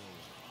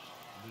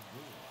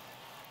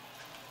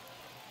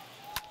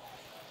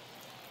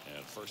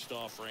 And first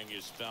offering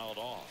is fouled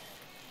off.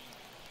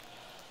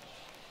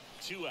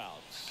 2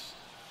 outs.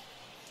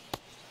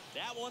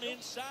 That one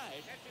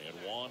inside. And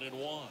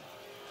 1-1.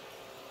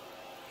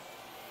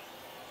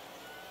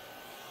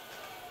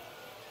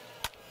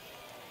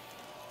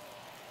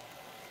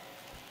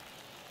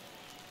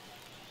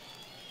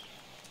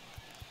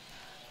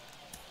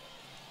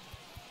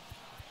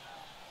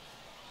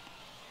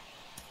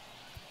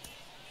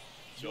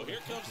 So here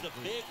comes the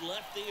big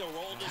lefty, a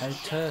roll to 잘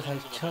쳐요, 잘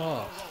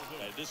쳐.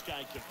 and this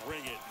guy can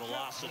bring it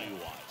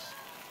velocity-wise.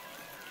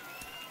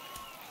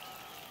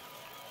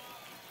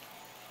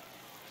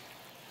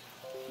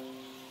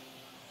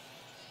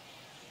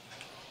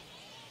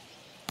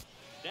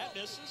 That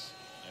misses,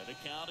 and the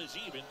count is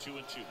even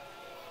 2-2.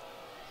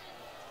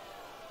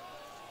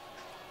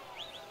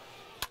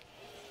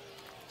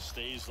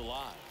 Stays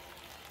alive.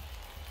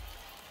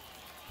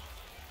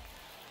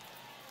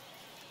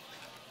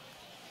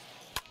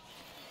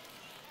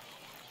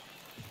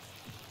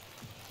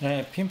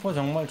 네, 핀포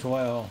정말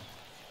좋아요.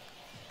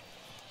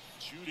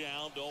 2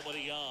 down,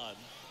 nobody on.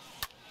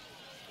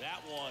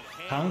 That one.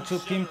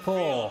 강추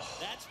핀포.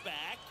 That's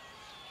back.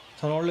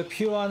 전 원래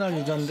피오아널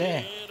유저인데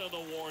In on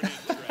the warning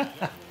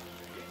track.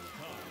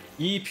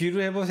 이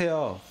뷰를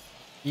해보세요.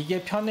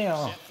 이게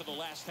편해요. Set for the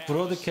last half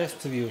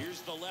브로드캐스트 of the 뷰. seventh.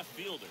 Here's the left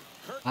fielder.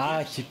 Kirk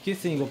아, Gibson.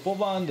 깁기스 이거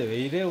뽑았는데 왜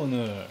이래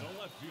오늘. The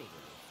left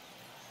fielder.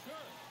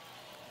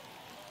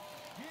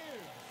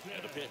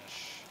 And a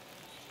pitch.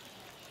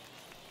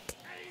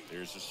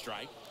 There's a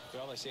strike.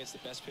 Well, they say it's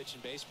the best pitch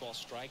in baseball.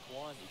 Strike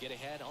one. You get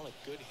ahead on a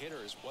good hitter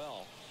as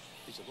well.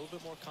 Gives you a little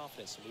bit more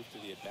confidence to move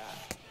through the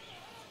at-bat.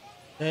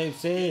 세이브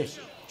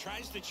세이브.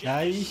 Tries to check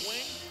Nice. his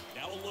swing.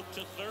 Now a look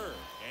to third.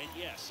 And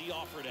yes, he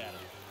offered at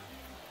him.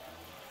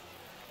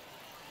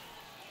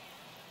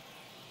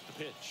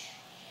 The pitch.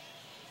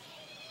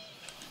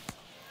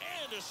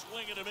 And a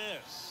swing and a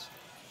miss.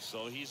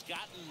 So he's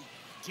gotten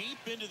deep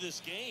into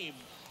this game.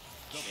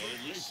 And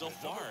at least so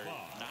far,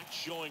 not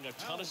showing a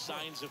ton of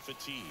signs of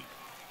fatigue.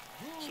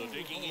 So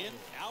digging in,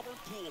 Albert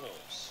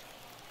Pujols.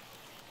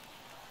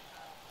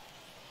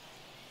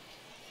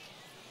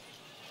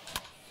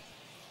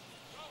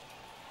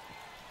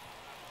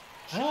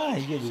 아,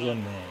 이게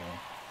늦었네.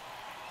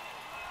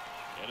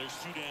 And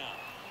there's 2 down.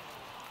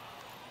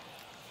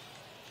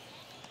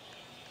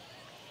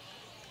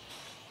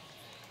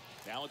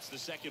 Now it's the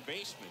second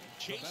baseman,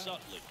 Chase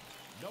Utley.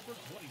 Number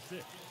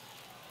 26.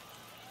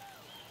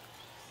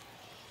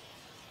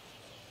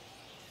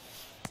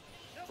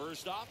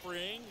 First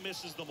offering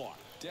misses the mark.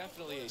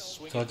 Definitely a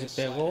swing 저지 and miss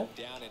slider 빼고.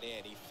 down and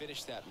in. He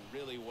finished that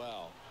really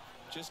well.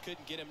 Just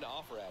couldn't get him to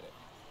offer at it.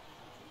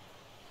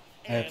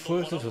 네,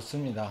 풀수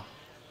좋습니다.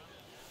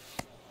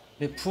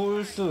 근데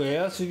풀수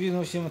외야 수비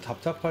놓으시면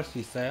답답할 수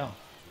있어요.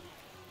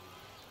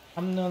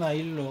 3루나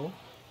 1루.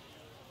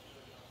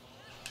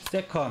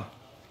 세컨.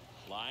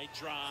 Line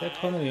drive.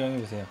 세컨을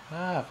이용해보세요.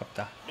 아,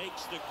 아깝다.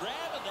 Makes the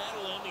grab and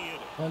that'll end the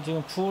inning. 전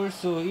지금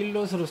풀수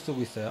 1루수로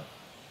쓰고 있어요.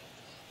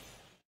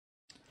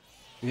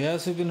 외야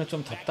수비는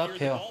좀 Back here at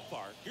the 답답해요.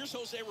 ballpark, here's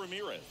Jose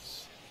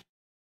Ramirez.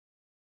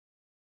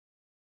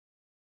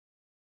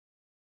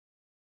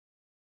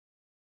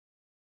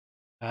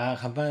 아,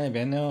 간만에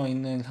매너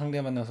있는 상대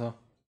만나서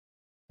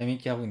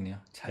재밌게 하고 있네요.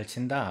 잘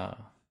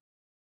친다.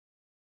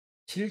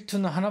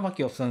 실투는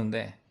하나밖에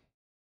없었는데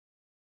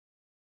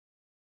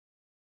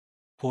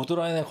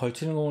보드라인에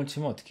걸치는 공을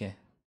치면 어떡해.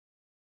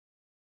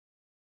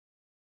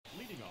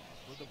 Leading off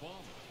for the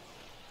Bombers.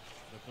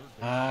 The third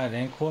baseman. 아,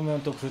 랭크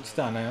오면 또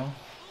그렇지도 않아요.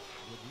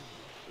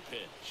 The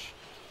pitch.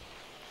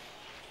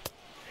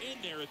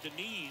 In there at the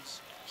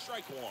knees.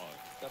 Strike one.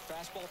 The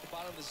fastball at the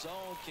bottom of the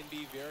zone can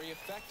be very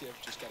effective.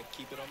 Just got to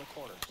keep it on the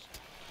corners.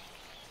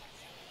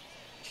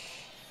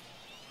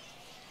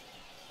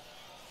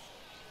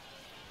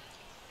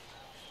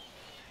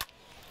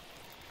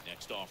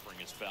 Next offering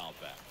is fouled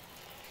back.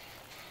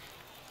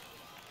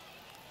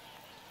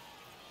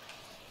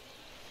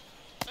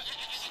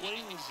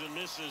 Swings and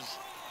misses.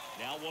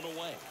 Now one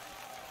away.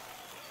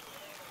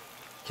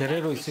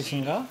 게레로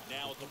있으신가?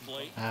 Now at the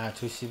plate. 아,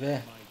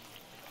 조심해.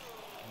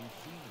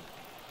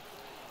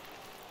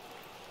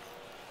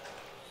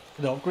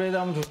 근데 업그레이드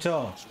하면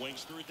좋죠.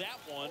 Swings through that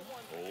one.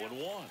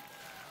 0-1.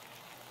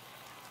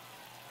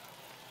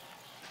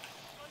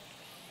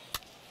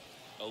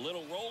 A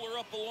little roller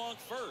up along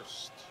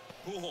first.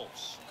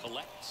 Pujols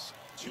collects.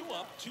 2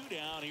 up, 2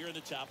 down here in the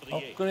top of the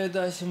 8th. 업그레이드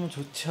하시면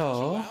 2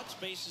 좋죠. out,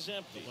 space is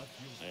empty.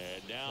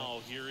 And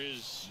now here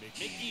is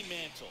Mickey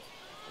Mantle,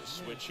 the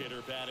switch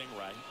hitter batting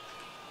right.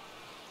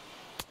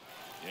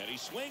 And he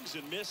swings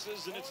and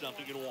misses, and it's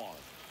 0-1.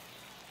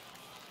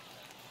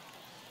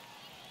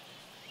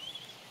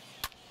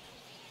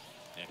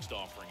 Next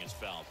offering is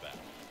fouled back.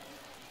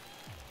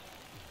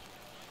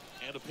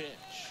 And a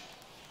pitch.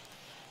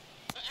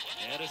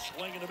 And a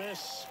swing and a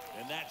miss.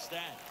 And that's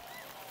that.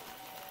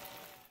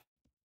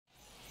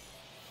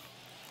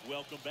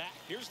 Welcome back.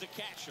 Here's the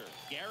catcher,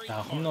 Gary.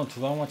 자, 홈런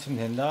 2방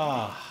맞추면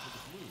된다.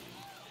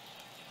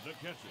 The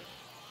catcher,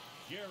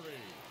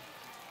 Gary.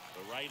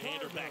 The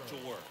right-hander back to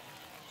work.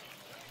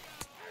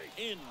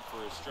 In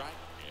for a strike,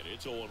 and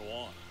it's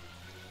 0-1.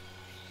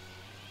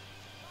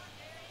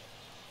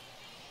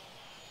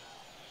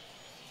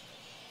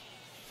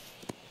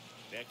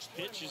 Next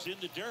pitch is in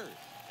the dirt,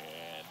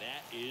 and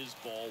that is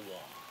ball 1.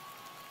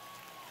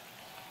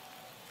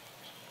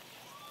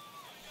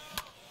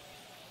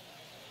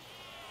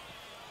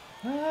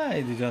 아,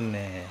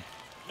 늦었네.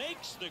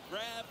 Makes the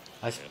grab.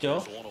 아쉽죠?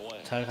 And there's one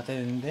away. 잘 갖다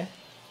댔는데.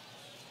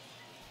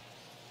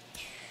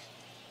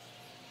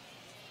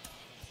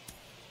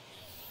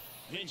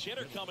 Pinch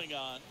hitter coming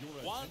on.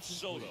 Juan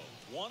Soto.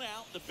 1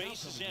 out. The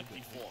base is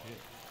empty for him.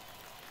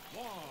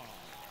 Juan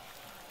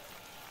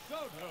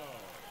Soto.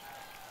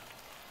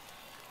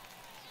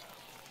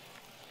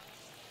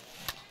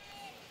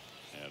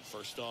 And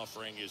first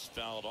offering is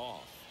fouled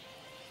off.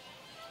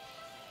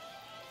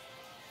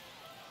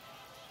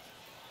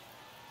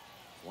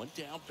 One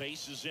down,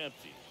 base is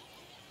empty.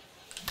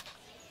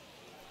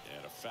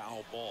 And a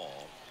foul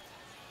ball.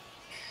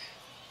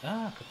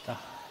 아, 아깝다.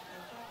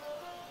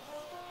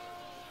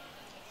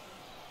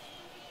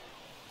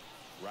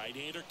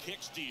 Right-hander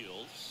kicks,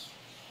 deals.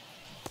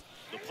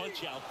 The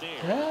punch out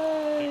there.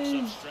 에이. Picks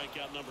up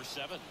strikeout number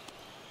 7.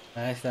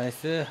 나이스,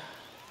 나이스.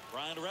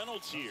 Brian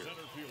Reynolds here.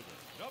 Center fielder,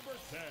 number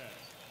 10,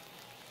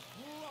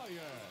 Brian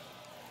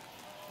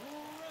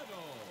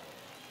Reynolds.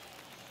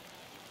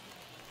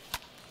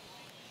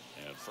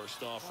 And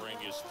first offering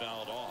is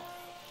fouled off.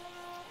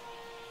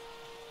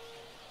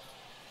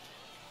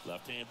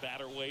 Left-hand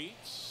batter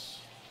waits.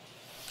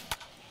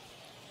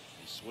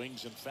 He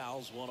swings and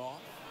fouls one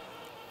off.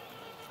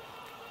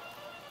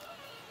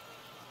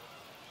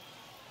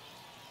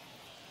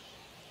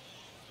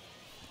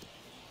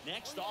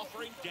 Next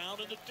offering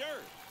down in the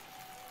dirt.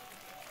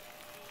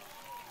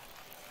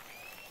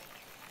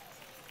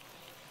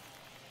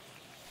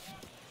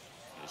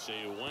 They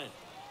say it went.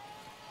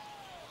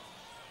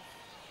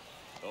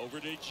 Over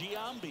to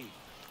Giambi.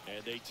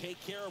 And they take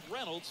care of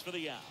Reynolds for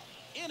the out.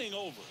 Inning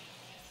over.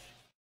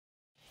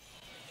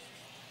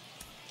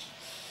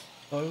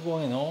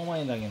 얼공에 너무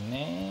많이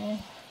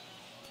당했네.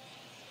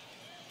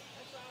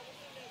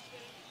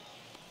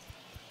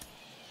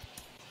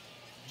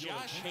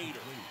 Josh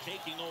Hader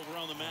taking over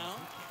on the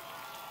mound.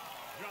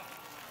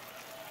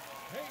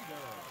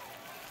 Hader.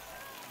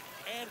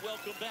 And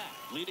welcome back.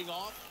 Leading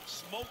off,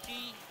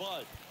 Smokey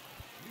Bud.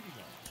 Leading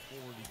off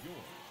for New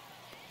York,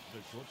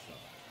 the shortstop,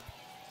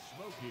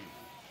 Smokey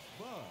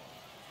Bud.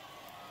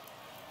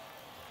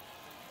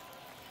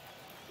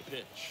 The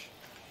pitch.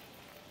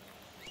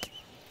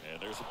 And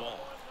there's a ball.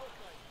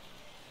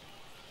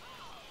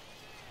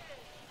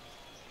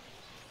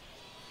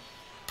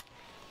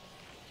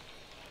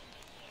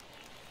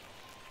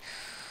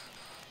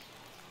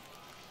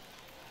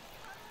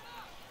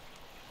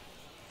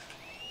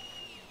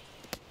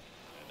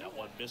 And that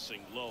one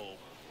missing low.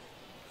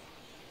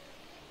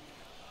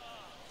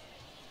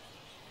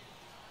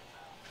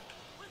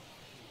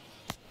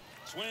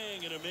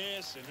 Swing and a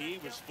miss, and he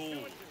was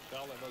fooled.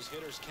 Well, and those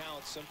hitters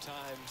count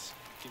sometimes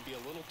can be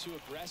a little too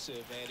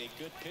aggressive, and a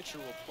good pitcher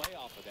will play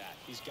off of that.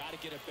 He's got to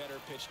get a better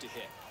pitch to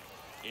hit.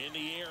 In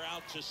the air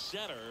out to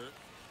center.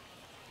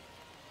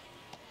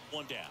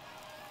 One down.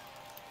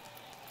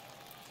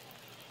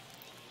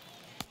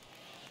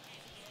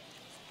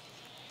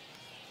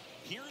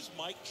 Here's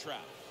Mike Trout.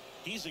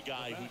 He's a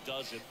guy who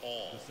does it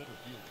all. The center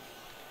fielder,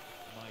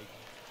 Mike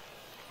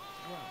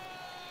Trout.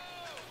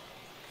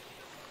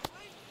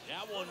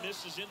 That one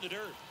misses in the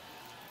dirt.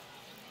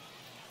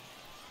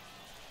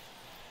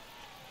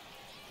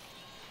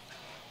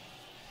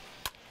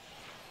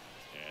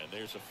 And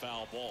there's a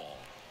foul ball.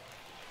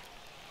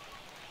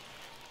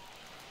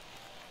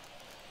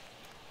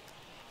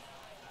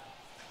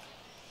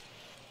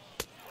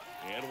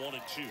 And 1-2. 1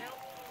 and 2.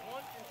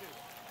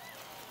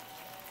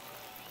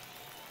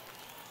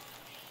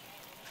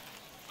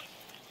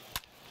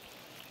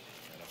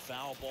 And a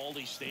foul ball.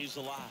 He stays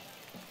alive.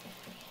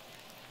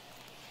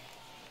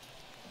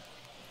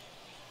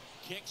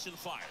 Kicks and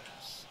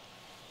fires.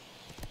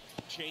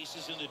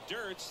 Chases in the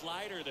dirt.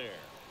 Slider there.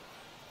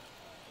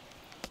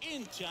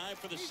 In time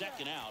for the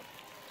second out.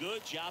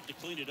 Good job to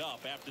clean it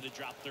up after the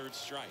drop third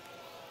strike.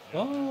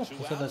 어, 2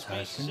 부서다 outs, 잘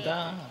base set.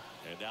 쓴다.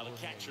 And now the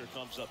catcher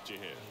comes up to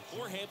him.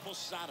 Jorge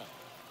Posada.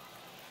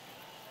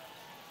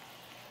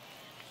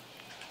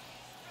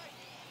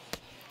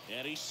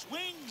 And he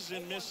swings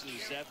and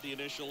misses at the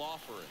initial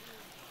offering.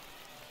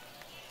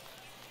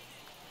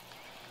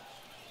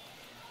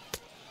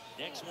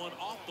 Next one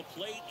off the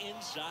plate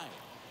inside.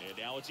 And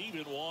now it's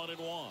even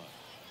 1-1.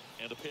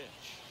 And a pitch.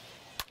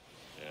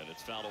 And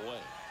it's fouled away.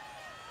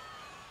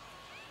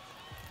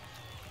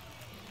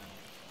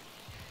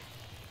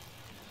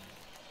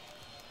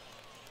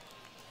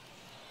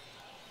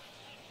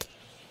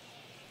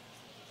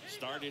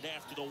 Started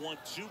after the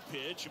 1-2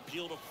 pitch,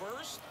 appealed to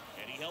first,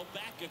 and he held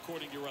back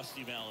according to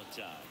Rusty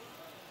Valentine.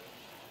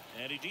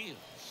 And he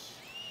deals.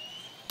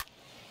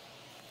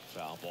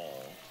 Foul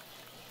ball.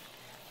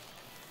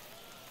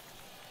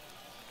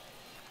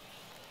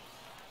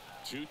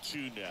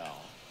 2-2 now.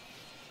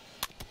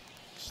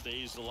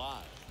 Stays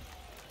alive.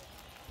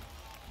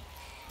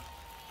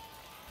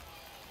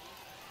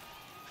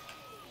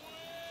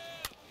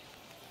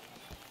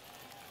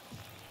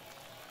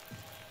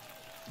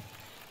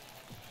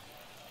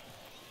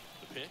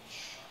 The pitch.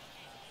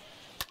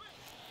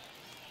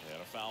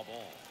 And a foul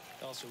ball.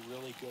 Also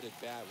really good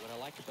at bat. What I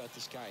like about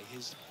this guy,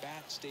 his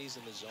bat stays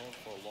in the zone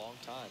for a long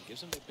time.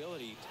 Gives him the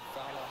ability to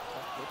foul off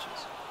tough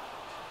pitches.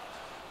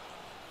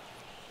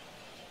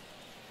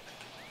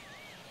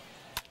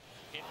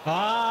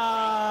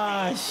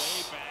 아,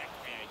 씨.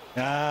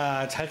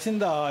 야, 잘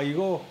친다.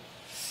 이거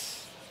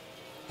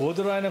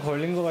보드라인에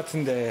걸린 것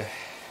같은데.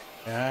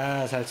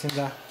 야, 잘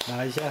친다.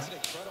 나이샤.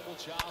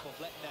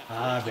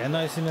 아,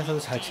 매너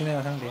있으면서도 잘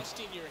치네요, 상대.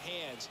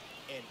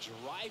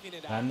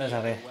 안나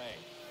잘해.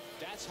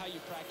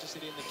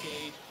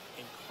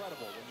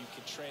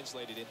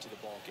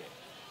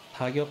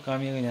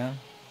 타격감이 그냥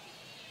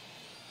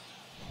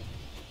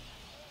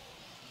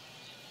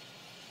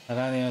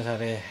잘하네요,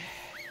 잘해.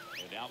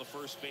 Now the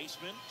first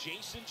baseman,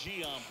 Jason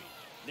Giambi.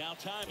 Now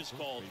time is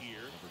called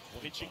here.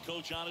 Pitching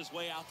coach on his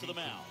way out to the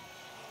mound.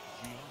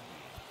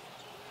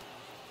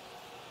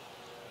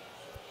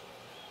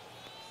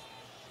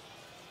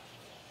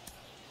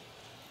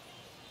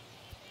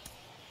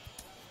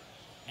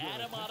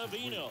 Adam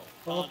Ottavino.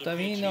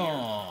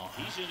 Ottavino.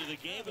 He's into the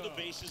game with the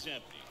bases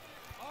empty.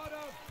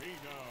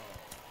 Ottavino.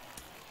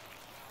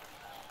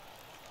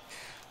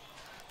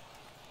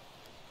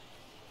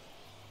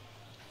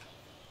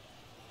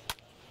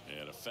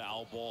 And a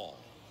foul ball.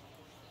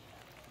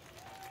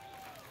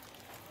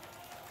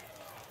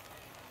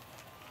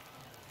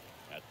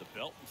 At the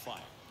belt and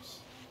fires.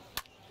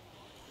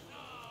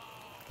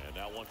 And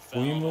that one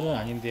foul. 고인물은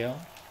아닌데요.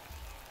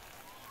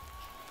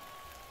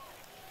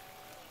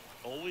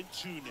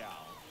 0-2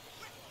 now.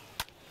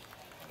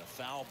 And a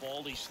foul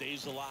ball. He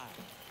stays alive.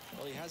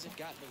 Well, he hasn't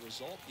gotten the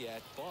result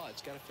yet, but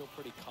it's got to feel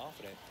pretty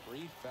confident.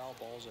 3 foul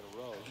balls in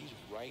a row. He's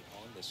right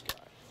on this guy.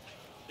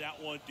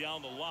 That one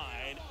down the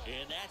line,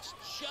 and that's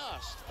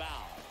just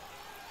foul.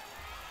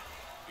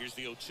 Here's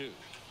the 0-2.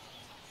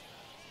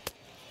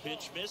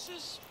 Pitch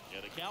misses,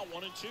 and the count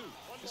 1-2.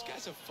 This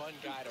guy's a fun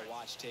guy to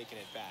watch taking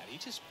at bat. He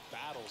just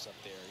battles up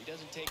there. He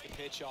doesn't take the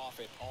pitch off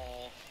at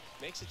all.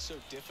 Makes it so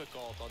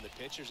difficult on the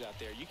pitchers out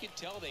there. You can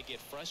tell they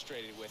get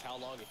frustrated with how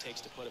long it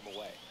takes to put him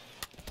away.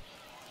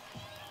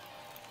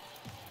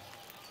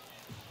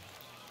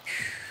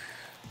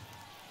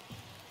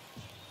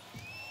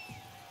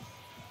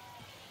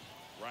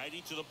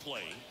 Righty to the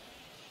plate.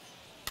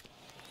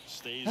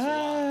 Stays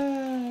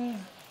alive.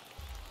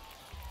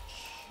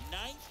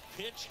 9th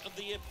pitch of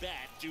the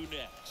at-bat due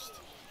next.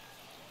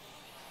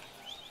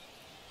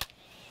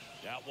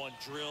 That one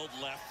drilled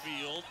left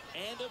field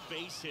and a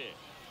base hit.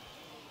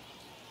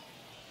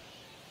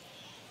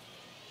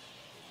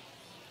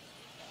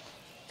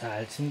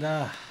 잘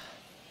친다.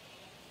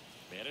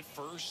 Man at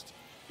first.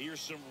 Here's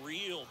some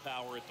real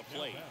power at the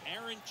plate.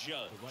 Aaron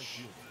Judge. The right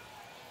fielder,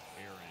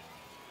 Aaron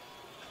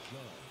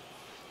Judge.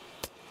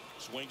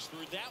 Swings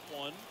through that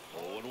one.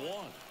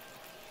 0-1.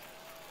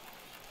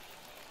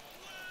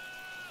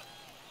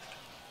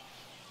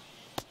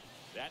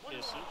 That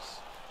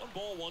misses. 1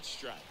 ball, 1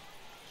 strike.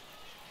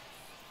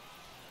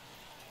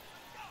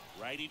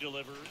 Righty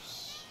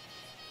delivers.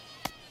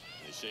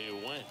 They say a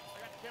win.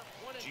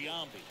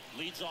 Giambi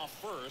leads off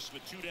first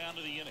with 2 down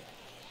to the inning.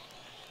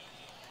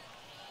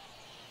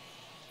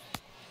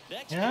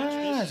 Next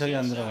야, 저기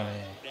안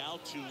들어가네. Now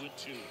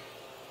 2-2.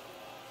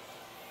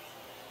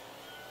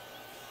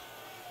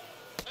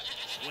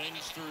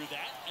 Swings through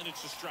that, and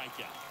it's a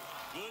strikeout.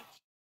 Good.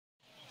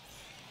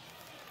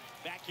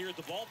 Back here at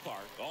the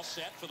ballpark, all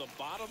set for the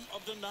bottom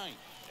of the 9th.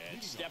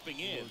 And stepping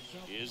in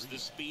is the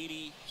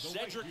speedy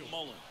Cedric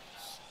Mullins.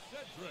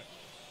 Cedric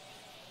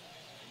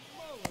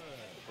Mullins.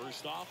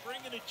 First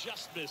offering, and it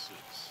just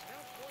misses.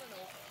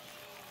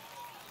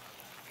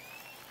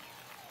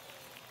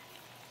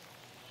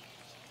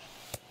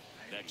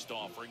 Next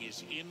offering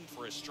is in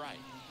for a strike.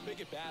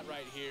 Big at bat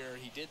right here.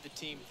 He did the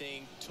team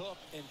thing, took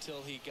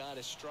until he got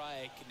a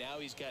strike. Now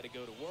he's got to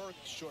go to work,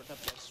 shorten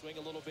up that swing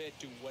a little bit,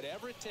 do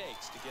whatever it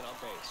takes to get on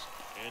base.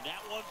 And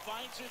that one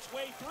finds its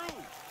way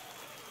through.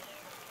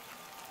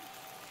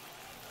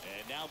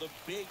 And now the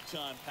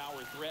big-time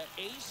power threat,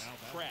 Ace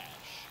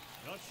Crash.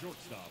 Not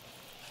shortstop.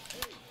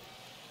 Ace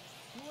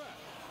Crash.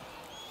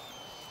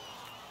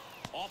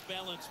 Off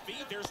balance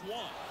feed, there's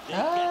one. They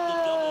get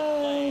the double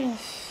play. And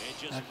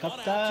just 1 out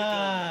to go.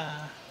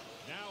 아깝다.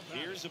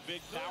 Here's a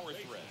big power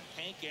threat,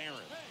 Hank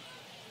Aaron.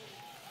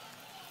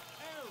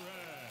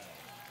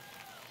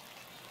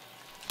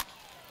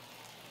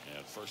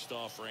 That first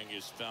offering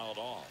is fouled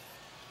off.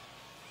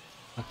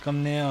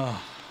 아깝네요.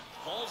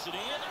 Calls it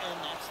in, and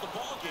that's the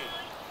ball game.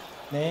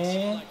 It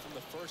seemed 네. like from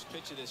the first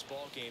pitch of this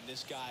ball game,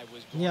 this guy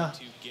was 야,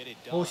 going to get it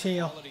done.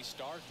 오세요. Quality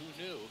start, who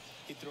knew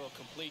he'd throw a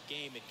complete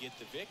game and get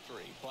the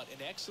victory. But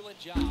an excellent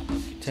job.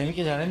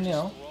 재밌게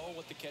잘했네요. Roll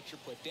what the catcher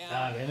put down.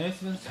 야, 매너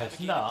있으면 잘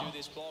Navigated 친다. through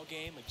this ball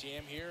game, a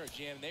jam here, a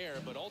jam there,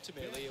 but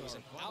ultimately it was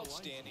an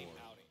outstanding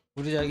outing.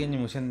 우리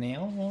자기님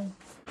오셨네요.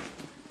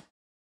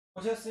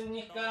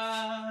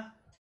 오셨습니까?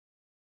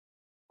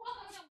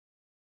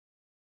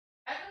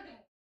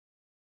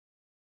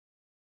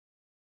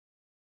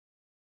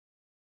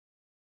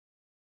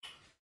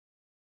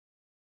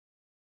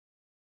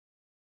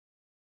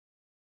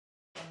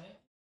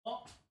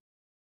 어?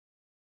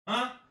 어?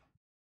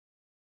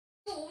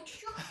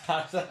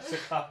 알았어,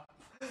 가.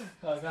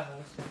 가.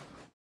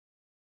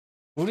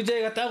 우리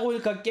자기가 따고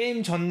오니까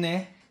게임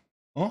졌네.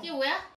 어? 이게 뭐야?